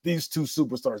themselves. These 2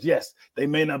 superstars, yes, they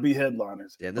may not be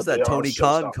headliners. Yeah, this is that Tony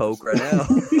Khan coke right now.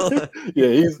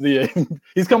 He's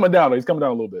coming down. He's coming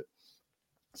down a little bit.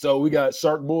 So we got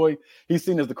Shark Boy. He's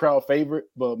seen as the crowd favorite,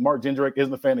 but Mark Jindrak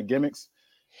isn't a fan of gimmicks.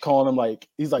 Calling him like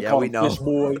calling him Fish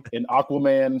Boy and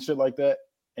Aquaman and shit like that.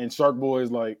 And Shark Boy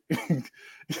is like,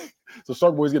 so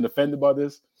Shark Boy's getting offended by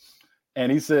this. And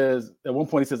he says, at one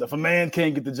point, he says, "If a man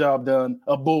can't get the job done,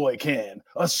 a boy can.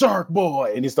 A shark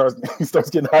boy." And he starts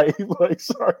getting hype like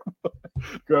Shark Boy.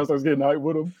 Girl starts getting hype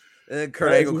with him. And then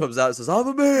Kurt Angle comes out and says, "I'm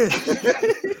a man."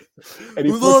 And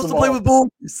he loves to play with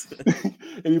boys.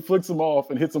 And he flicks him off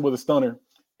and hits him with a stunner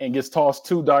and gets tossed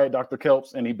 2 Diet Dr.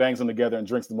 Kelps, and he bangs them together and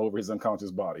drinks them over his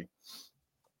unconscious body.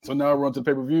 So now we're on to the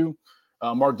pay-per-view.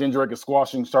 Mark Jindrak is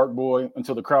squashing Shark Boy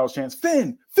until the crowd chants,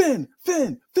 "Finn, Finn,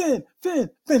 Finn, Finn, Finn,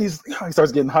 Finn." He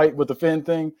starts getting hyped with the Finn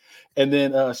thing. And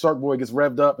then Shark Boy gets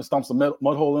revved up and stomps a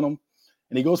mud hole in him.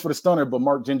 And he goes for the stunner, but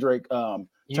Mark Jindrak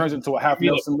turns into a half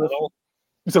Nelson lift.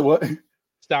 You said what?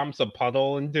 Stomps a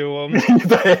puddle into him.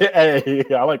 Hey,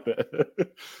 I like that.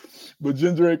 But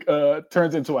Jindrak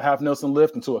turns into a half Nelson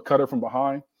lift into a cutter from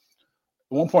behind.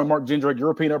 At one point, Mark Jindrak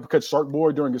European uppercut Shark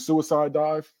Boy during a suicide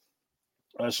dive.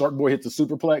 Shark Boy hits a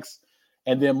superplex,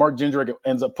 and then Mark Jindrak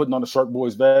ends up putting on the Shark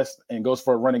Boy's vest and goes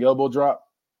for a running elbow drop.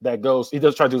 He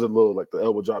does try to do a little like the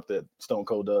elbow drop that Stone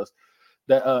Cold does.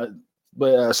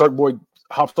 But Shark Boy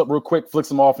hops up real quick, flicks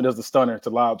him off, and does the stunner to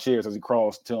loud cheers as he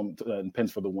crawls to him and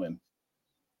pins for the win.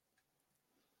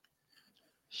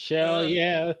 Shell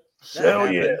yeah.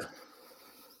 Shell yeah.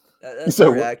 That's the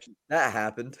reaction. That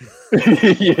happened.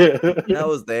 Yeah. That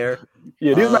was there.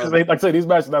 Yeah, these matches, like I said, these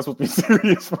matches are not supposed to be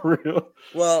serious for real.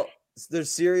 Well, there's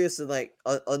serious and like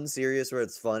unserious where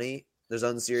it's funny. There's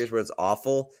unserious where it's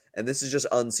awful. And this is just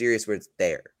unserious where it's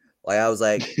there. Like I was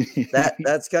like,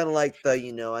 that's kind of like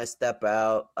the, I step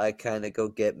out, I kind of go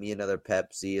get me another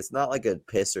Pepsi. It's not like a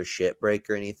piss or shit break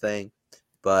or anything,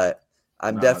 but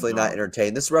I'm definitely not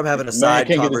entertained. This is where I'm having a side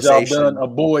conversation. Get the job done, a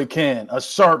boy can, a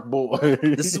shark boy.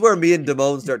 This is where me and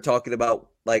Damone start talking about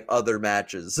like other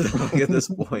matches at this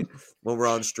point when we're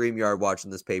on StreamYard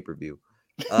watching this pay-per-view.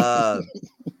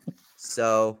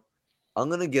 So I'm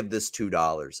gonna give this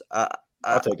 $2.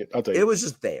 I'll take it. It was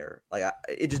just there. Like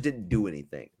it just didn't do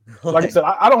anything. Like I said,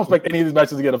 I don't expect any of these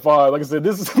matches to get a 5. Like I said,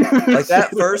 this is like that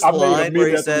first line where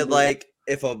he said like,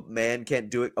 if a man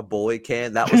can't do it, a boy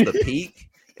can. That was the peak.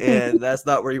 and that's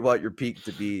not where you want your peak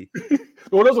to be.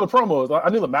 Well, those are the promos. I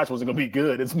knew the match wasn't going to be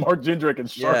good. It's Mark Jindrak and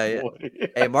Shark Boy.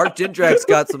 Hey, Mark Jindrak's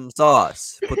got some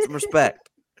sauce. Put some respect.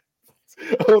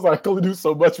 I was like, I can only do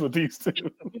so much with these two.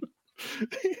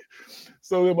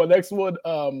 So then my next one,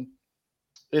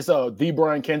 it's D.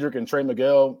 Brian Kendrick and Trey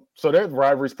Miguel. So their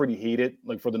rivalry's pretty heated,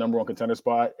 like for the number one contender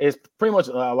spot. It's pretty much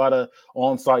a lot of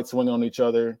on-site swinging on each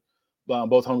other,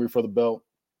 both hungry for the belt.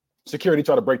 Security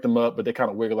try to break them up, but they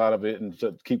kind of wiggle out of it and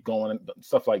just keep going and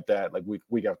stuff like that, like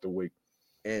week after week.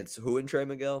 And it's who and Trey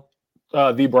Miguel?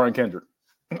 The Brian Kendrick.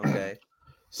 Okay.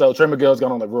 So Trey Miguel's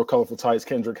got on like real colorful tights.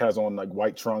 Kendrick has on like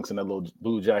white trunks and that little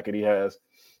blue jacket he has.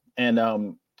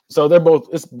 And so they're both,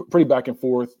 it's pretty back and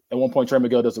forth. At one point, Trey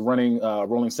Miguel does a running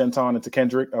rolling senton into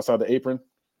Kendrick outside the apron.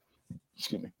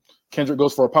 Excuse me. Kendrick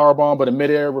goes for a power bomb, but a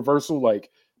midair reversal,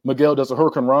 like Miguel does a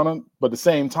Hurricane Rana, but at the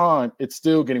same time, it's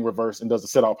still getting reversed and does a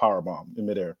sit-out power bomb in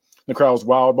midair. The crowd's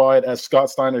wild by it as Scott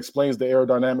Steiner explains the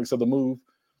aerodynamics of the move.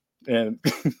 And,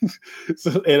 you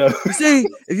see,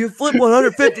 if you flip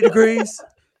 150 degrees,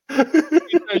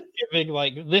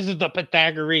 like this is the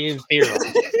Pythagorean theorem.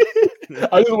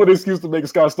 I just want an excuse to make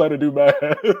Scott Steiner do math.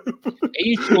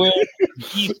 A squared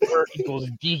B squared equals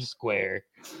D squared.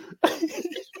 I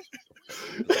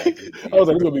was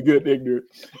like, it's gonna be good, ignorant.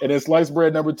 And then sliced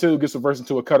bread number 2 gets reversed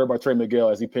into a cutter by Trey Miguel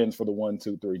as he pins for the 1,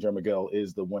 2, 3. Trey Miguel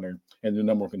is the winner and the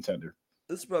number one contender.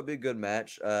 This is probably a good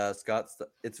match.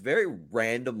 It's very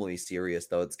randomly serious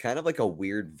though. It's kind of like a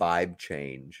weird vibe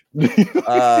change.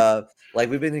 Like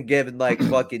we've been given like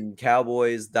fucking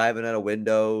cowboys diving out of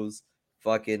windows,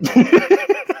 fucking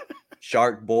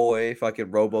Shark Boy, fucking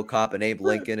RoboCop and Abe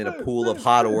Lincoln in a pool of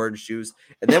hot orange juice,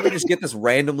 and then we just get this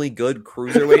randomly good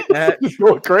cruiserweight match.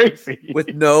 You're crazy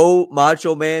with no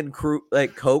Macho Man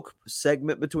Coke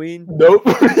segment between. Nope.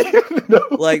 No.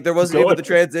 Like there wasn't even the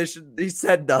transition. He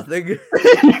said nothing.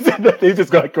 He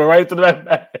just got to go right into that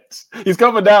match. He's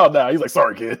coming down now. He's like,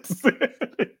 "Sorry, kids." So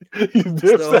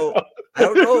I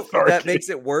don't know if that makes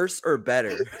it worse or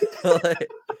better.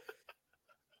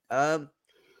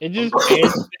 It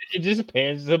just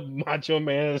pans the Macho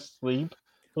Man asleep.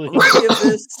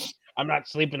 I'm not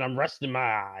sleeping. I'm resting my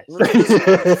eyes. Let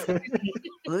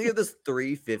me give this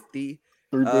 350.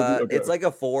 Okay. It's like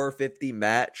a 450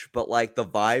 match, but like the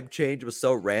vibe change was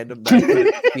so random that I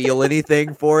didn't feel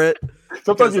anything for it.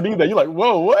 Sometimes you need that. You're like,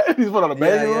 "Whoa, what?" He's put on a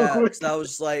banger real quick. So I was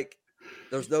just like,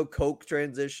 there was no Coke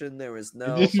transition. There was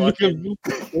no fucking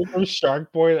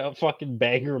Shark Boy, a fucking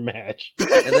banger match.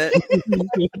 And then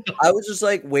I was just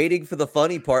like waiting for the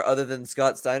funny part other than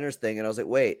Scott Steiner's thing. And I was like,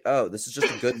 wait, this is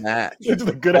just a good match. It's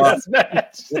a good ass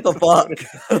match. What the fuck?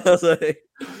 I was like,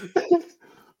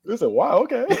 this is wow,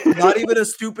 okay. Not even a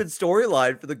stupid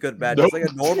storyline for the good match. Nope. It's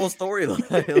like a normal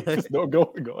storyline. Like, no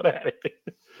going at it.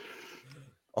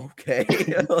 Okay.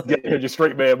 You're just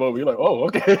straight man moment. You're like, oh,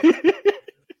 okay.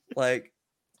 Like,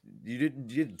 you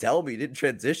didn't tell me, you didn't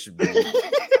transition me.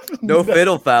 No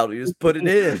fiddle foul, you just put it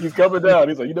in. He's coming down.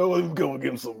 He's like, you know what? I'm going to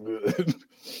give him something good.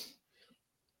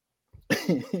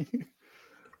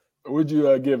 What'd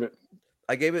you give it?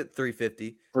 I gave it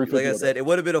 350. Like I said, it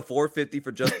would have been a 450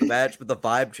 for just the match, but the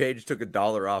vibe change took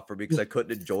 $1 off for me because I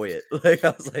couldn't enjoy it. Like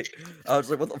I was like,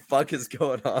 what the fuck is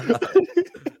going on?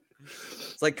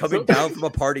 It's like coming down from a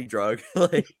party drug,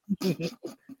 like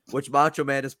which Macho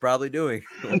Man is probably doing.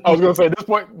 I was gonna say at this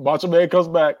point, Macho Man comes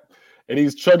back and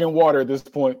he's chugging water at this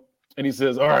point, and he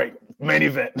says, "All right, main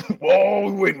event. All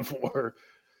we're waiting for,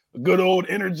 a good old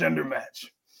intergender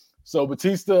match." So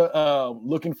Batista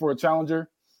looking for a challenger.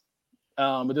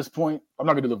 At this point, I'm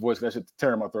not gonna do the voice because that should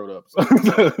tear my throat up.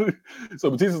 So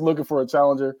Batista's looking for a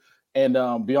challenger, and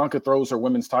Bianca throws her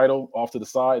women's title off to the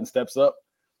side and steps up,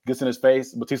 gets in his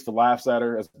face. Batista laughs at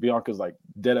her as Bianca's like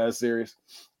dead ass serious.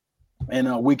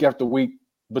 And week after week,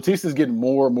 Batista's getting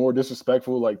more and more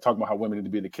disrespectful, like talking about how women need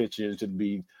to be in the kitchen, should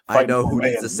be. I know who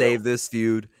needs to save this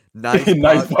feud. Nice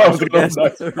sexism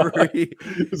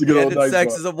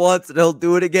once, and he'll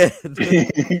do it again. They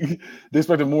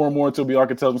expect him more and more until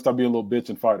Bianca tells him stop being a little bitch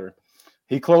and fight her.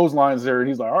 He clotheslines her, and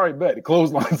he's like, "All right, bet." He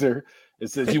clotheslines her. It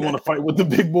says, "You want to fight with the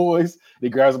big boys?" He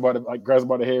grabs her by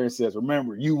the hair and says,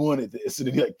 "Remember, you wanted this." And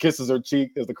then he like kisses her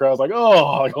cheek as the crowd's like,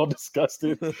 "Oh," like all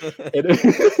disgusted.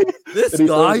 This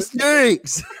guy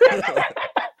stinks.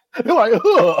 They're like,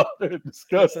 "Oh," they're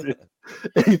disgusted.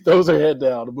 And he throws her head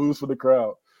down to moves for the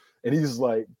crowd. And he's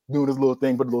like doing his little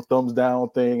thing, put a little thumbs down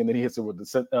thing, and then he hits her with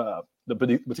the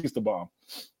Batista bomb.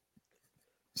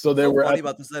 So they were funny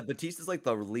about this that Batista's like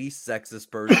the least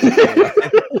sexist person.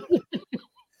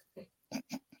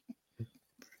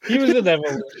 He was an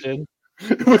evolution.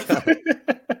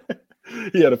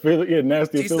 He had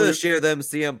nasty He used to affiliate. share them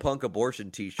CM Punk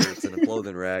abortion T-shirts in a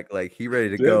clothing rack. Like he ready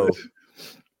to Damn go. it.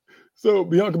 So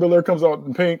Bianca Belair comes out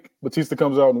in pink. Batista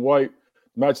comes out in white.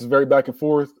 The match is very back and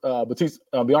forth.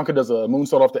 Bianca does a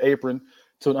moonsault off the apron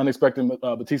to an unexpected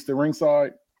Batista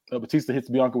ringside. Batista hits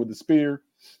Bianca with the spear.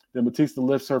 Then Batista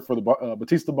lifts her for the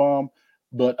Batista bomb,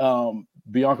 but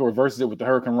Bianca reverses it with the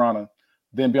Hurricane Rana.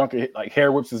 Then Bianca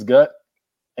hair whips his gut,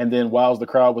 and then wows the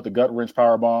crowd with the gut wrench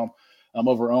power bomb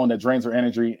over her own that drains her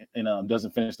energy and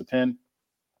doesn't finish the pin.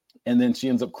 And then she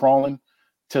ends up crawling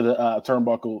to the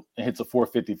turnbuckle and hits a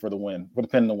 450 for the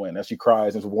pin and the win. As she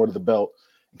cries and is awarded the belt.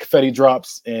 Confetti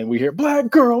drops, and we hear "Black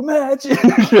Girl Magic"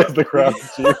 as the crowd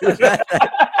cheers.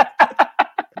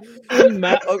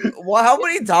 Well, how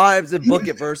many times in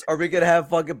BookItVerse are we gonna have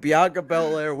fucking Bianca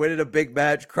Belair winning a big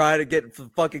match, crying and getting some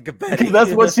fucking confetti?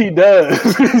 That's what she does.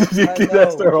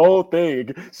 That's her whole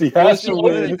thing. She has to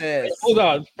win. Hold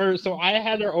on. So I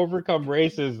had her overcome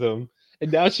racism, and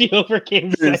now she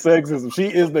overcame sexism. She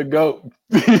is the GOAT.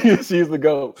 She's the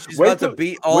GOAT. She's about to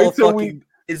beat all fucking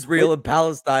Israel and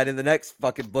Palestine in the next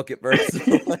fucking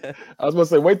BookItVerse. I was gonna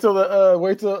say, wait till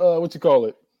what you call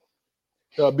it?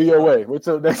 BOA. Wait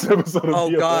till the next episode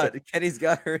of BOA. God, Kenny's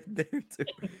got her in there too.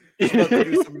 She's about to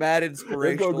do some mad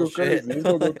inspirational shit. It's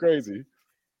gonna go crazy.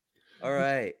 All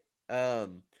right.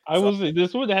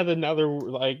 This one had another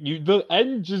the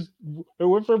end just it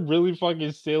went from really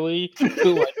fucking silly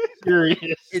to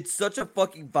serious. It's such a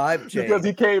fucking vibe change because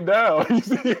he came down.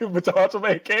 But the Macho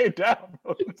Man came down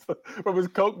from his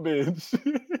coke binge.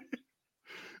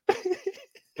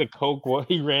 The coke,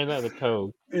 he ran out of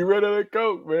coke. He ran out of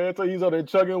coke, man. So he's on there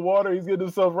chugging water. He's getting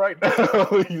himself right now.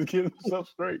 He's getting himself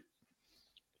straight.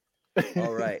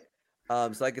 All right.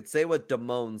 So I could say what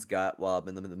Damone's got while I'm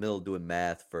in the middle of doing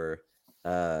math for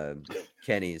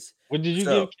Kenny's. What did you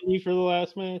give Kenny for the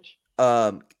last match?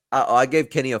 I gave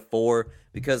Kenny a 4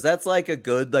 because that's like a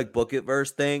good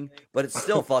BookItVerse thing, but it's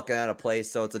still fucking out of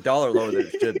place. So it's $1 lower than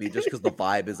it should be just because the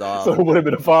vibe is off. So it would have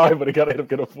been a 5, but it got to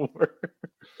get a 4.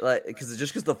 Because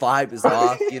the vibe is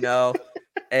off,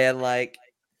 and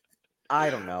I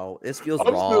don't know. This feels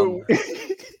wrong.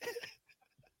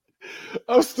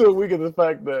 I'm still weak at the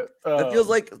fact that it feels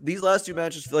like these last 2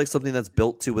 matches feel like something that's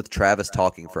built to with Travis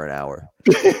talking for an hour.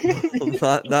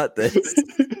 not this.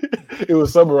 It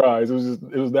was summarized. It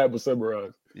was that was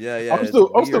summarized. Yeah. I'm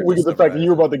still weak at the fact that you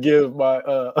were about to give my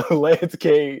Lance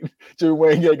Cade, Jerry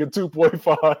Wayne Yeager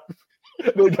 2.5.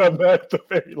 They got mad at the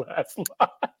very last line.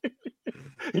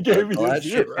 He gave me that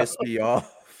shit pissed me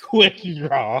off. Quick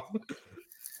draw.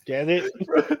 Get it?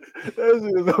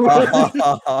 It's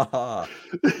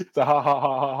a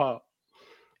ha.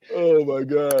 Oh my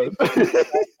god!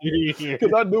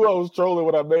 Because I knew I was trolling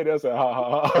when I made it. I said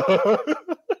ha.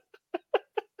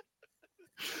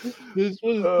 This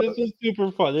was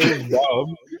super fun. It was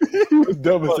dumb. It was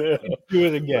dumb as hell. Do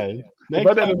it again. If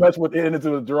I didn't match would end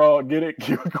into a draw, get it?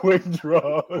 Quick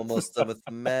draw. Almost done with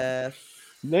the math.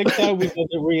 Next time we're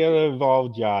gonna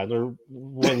involve John or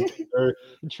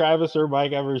Travis or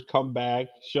Mike Evers come back,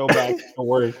 show back to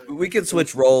work. We can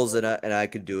switch roles and I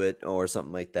could do it or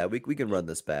something like that. We can run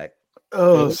this back.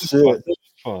 Oh shit!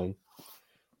 Fun.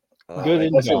 Good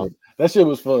and that shit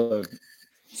was fun.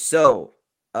 So,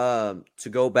 to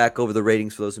go back over the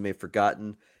ratings for those who may have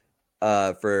forgotten,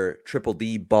 for Triple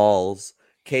D Balls,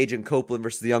 Cage and Copeland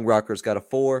versus the Young Rockers got a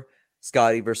 4.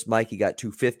 Scotty versus Mikey got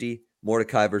 250.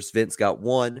 Mordecai versus Vince got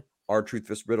 1. R-Truth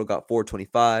versus Riddle got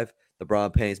 425. The Bra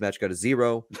and Panties match got a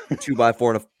 0.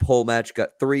 2x4 and a pole match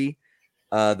got 3.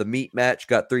 The meat match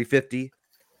got 350.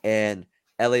 And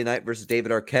LA Knight versus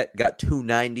David Arquette got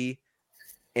 290.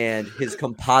 And his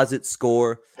composite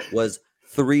score was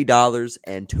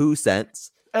 $3.02.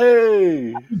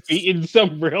 Hey, beating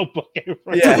some real book.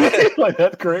 Yeah,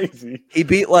 that's crazy. He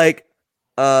beat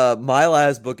my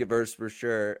last BookItVerse for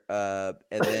sure, and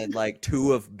then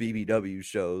 2 of BBW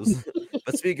shows.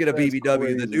 But speaking of BBW,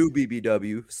 crazy. The new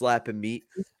BBW Slap and Meat,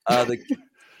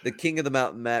 the King of the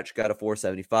Mountain match got a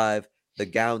 475. The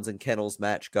Gowns and Kennels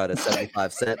match got a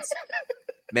 75 cents.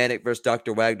 Manic versus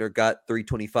Dr. Wagner got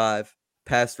 325.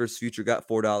 Past versus Future got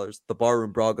 $4. The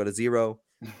Barroom Brawl got a 0.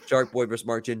 Shark Boy versus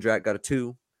Mark Jindrak got a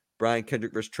 2. Brian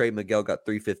Kendrick versus Trey Miguel got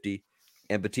 350.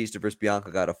 And Batista versus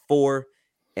Bianca got a 4.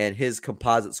 And his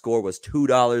composite score was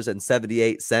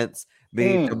 $2.78,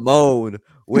 meaning Damone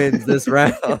wins this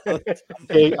round. I'll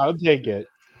take it.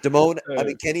 Damone,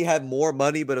 Kenny had more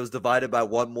money, but it was divided by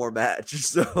 1 more match.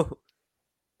 So,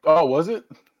 oh, was it?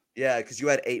 Yeah, because you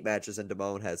had 8 matches and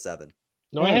Damone had 7.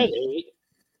 No, I had 8.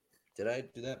 Did I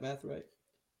do that math right?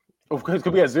 Oh, because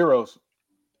we had zeros.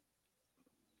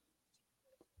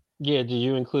 Yeah, did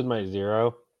you include my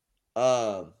 0?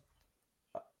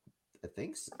 I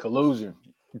think so. Collusion.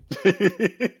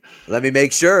 Let me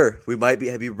make sure. We might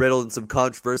be riddled in some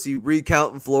controversy.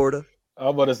 Recount in Florida. I'm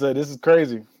about to say, this is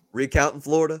crazy. Recount in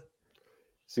Florida.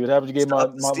 See what happens. You gave my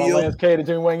Lance K to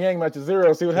Jimmy Wang Yang match to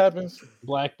 0. See what happens.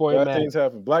 Black boy Bad magic. things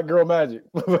happen. Black girl magic.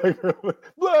 Black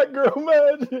girl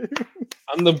magic.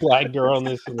 I'm the black girl in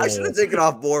this scenario. I should have taken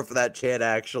off more for that chant,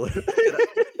 actually.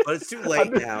 But it's too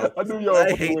late now. I knew y'all.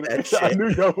 I hate that shit. I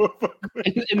knew y'all would fuck with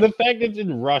it. And the fact it's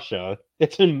in Russia,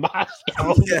 it's in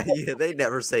Moscow. Yeah, they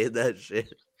never say that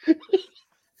shit.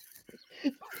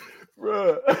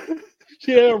 Bruh.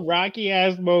 She had a rocky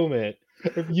ass moment.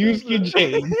 If views can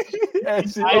change,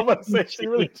 And she, I'm about to say, she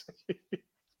really.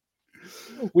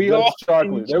 we Dutch all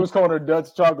chocolate. They was calling her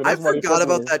Dutch chocolate. I That's why they forgot fuck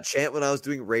about with her. that chant when I was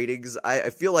doing ratings. I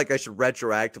feel like I should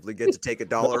retroactively get to take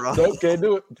 $1 off. Nope, can't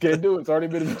do it. Can't do it. It's already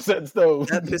been set in stone.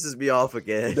 That pisses me off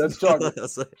again. Dutch chocolate. I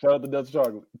was like, Shout out to Dutch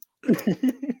chocolate.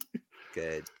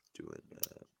 okay, doing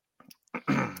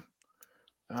that.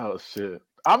 Oh shit.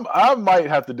 I might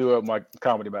have to do it my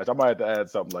comedy match. I might have to add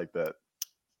something like that.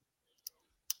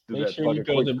 Do Make that sure you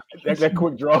fucking go quick, that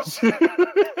quick draw shit.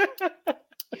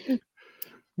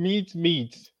 meets.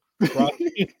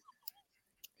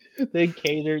 They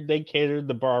catered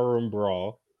the barroom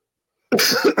brawl. Bro,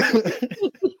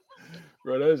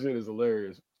 that shit is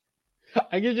hilarious.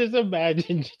 I can just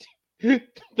imagine the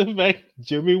fact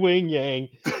Jimmy Wing Yang.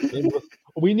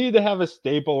 We need to have a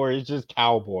staple where it's just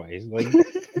cowboys, like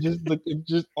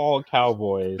just all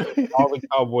cowboys, all the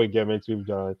cowboy gimmicks we've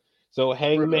done. So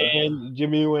Hangman,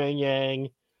 Jimmy Wing Yang,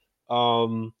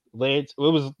 Lance. It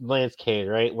was Lance Cade,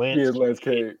 right? Lance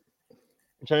Cade.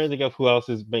 I'm trying to think of who else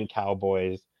has been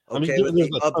cowboys. Okay, with the there's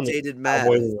a ton of updated math,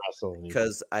 cowboys in wrestling.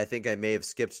 because I think I may have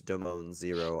skipped Damone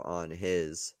 0 on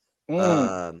his.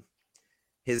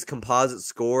 His composite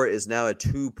score is now a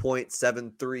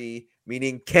 2.73,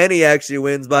 meaning Kenny actually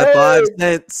wins by 5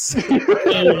 cents.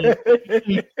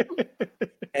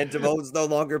 And Damone's no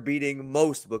longer beating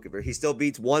most BookItVerse. He still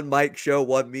beats one Mike show,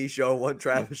 one me show, one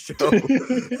Travis show.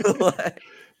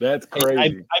 That's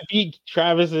crazy. I beat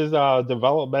Travis's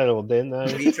developmental, didn't I?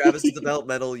 You beat Travis's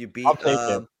developmental. You beat I'll take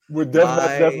it. With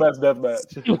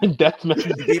deathmatch.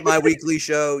 You beat my weekly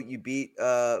show. You beat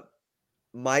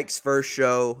Mike's first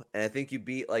show, and I think you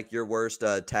beat like your worst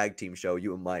tag team show,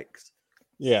 you and Mike's.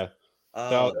 Yeah.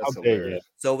 I'll take it.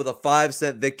 So with a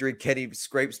 5-cent victory, Kenny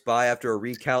scrapes by after a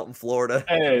recount in Florida.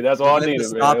 Hey, that's all I needed. The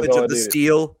stoppage of the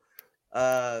steel.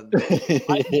 My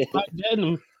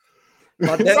denim.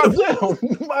 My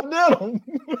My denim.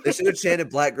 They should have chanted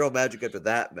Black Girl Magic after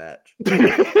that match.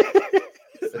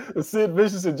 Sid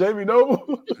Vicious and Jamie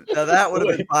Noble. Now that would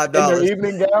have been $5. In their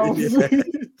evening gowns. Yeah.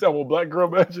 Tell me, Black Girl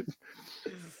Magic.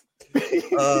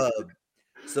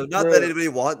 So not that anybody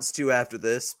wants to after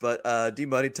this, but D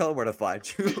Money, tell them where to find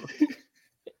you.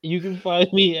 You can find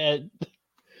me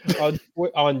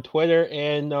on Twitter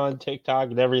and on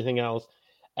TikTok and everything else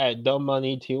at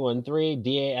DumbMoney213,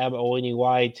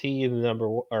 DAMONEYT, the number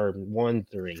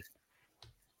 13.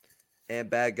 And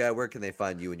Bad Guy, where can they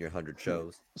find you in your 100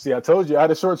 shows? See, I told you I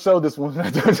had a short show this one. I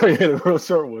told you I had a real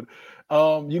short one.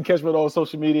 You can catch me on all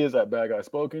social medias at Bad Guy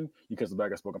Spoken. You can catch the Bad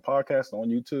Guy Spoken podcast on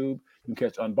YouTube. You can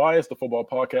catch Unbiased, the football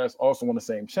podcast, also on the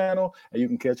same channel. And you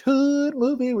can catch Hood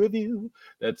Movie Review.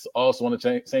 That's also on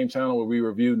the same channel where we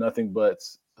review nothing but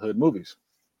hood movies.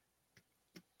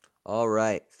 All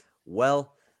right.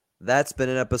 Well, that's been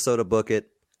an episode of Book It.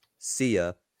 See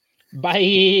ya.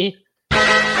 Bye.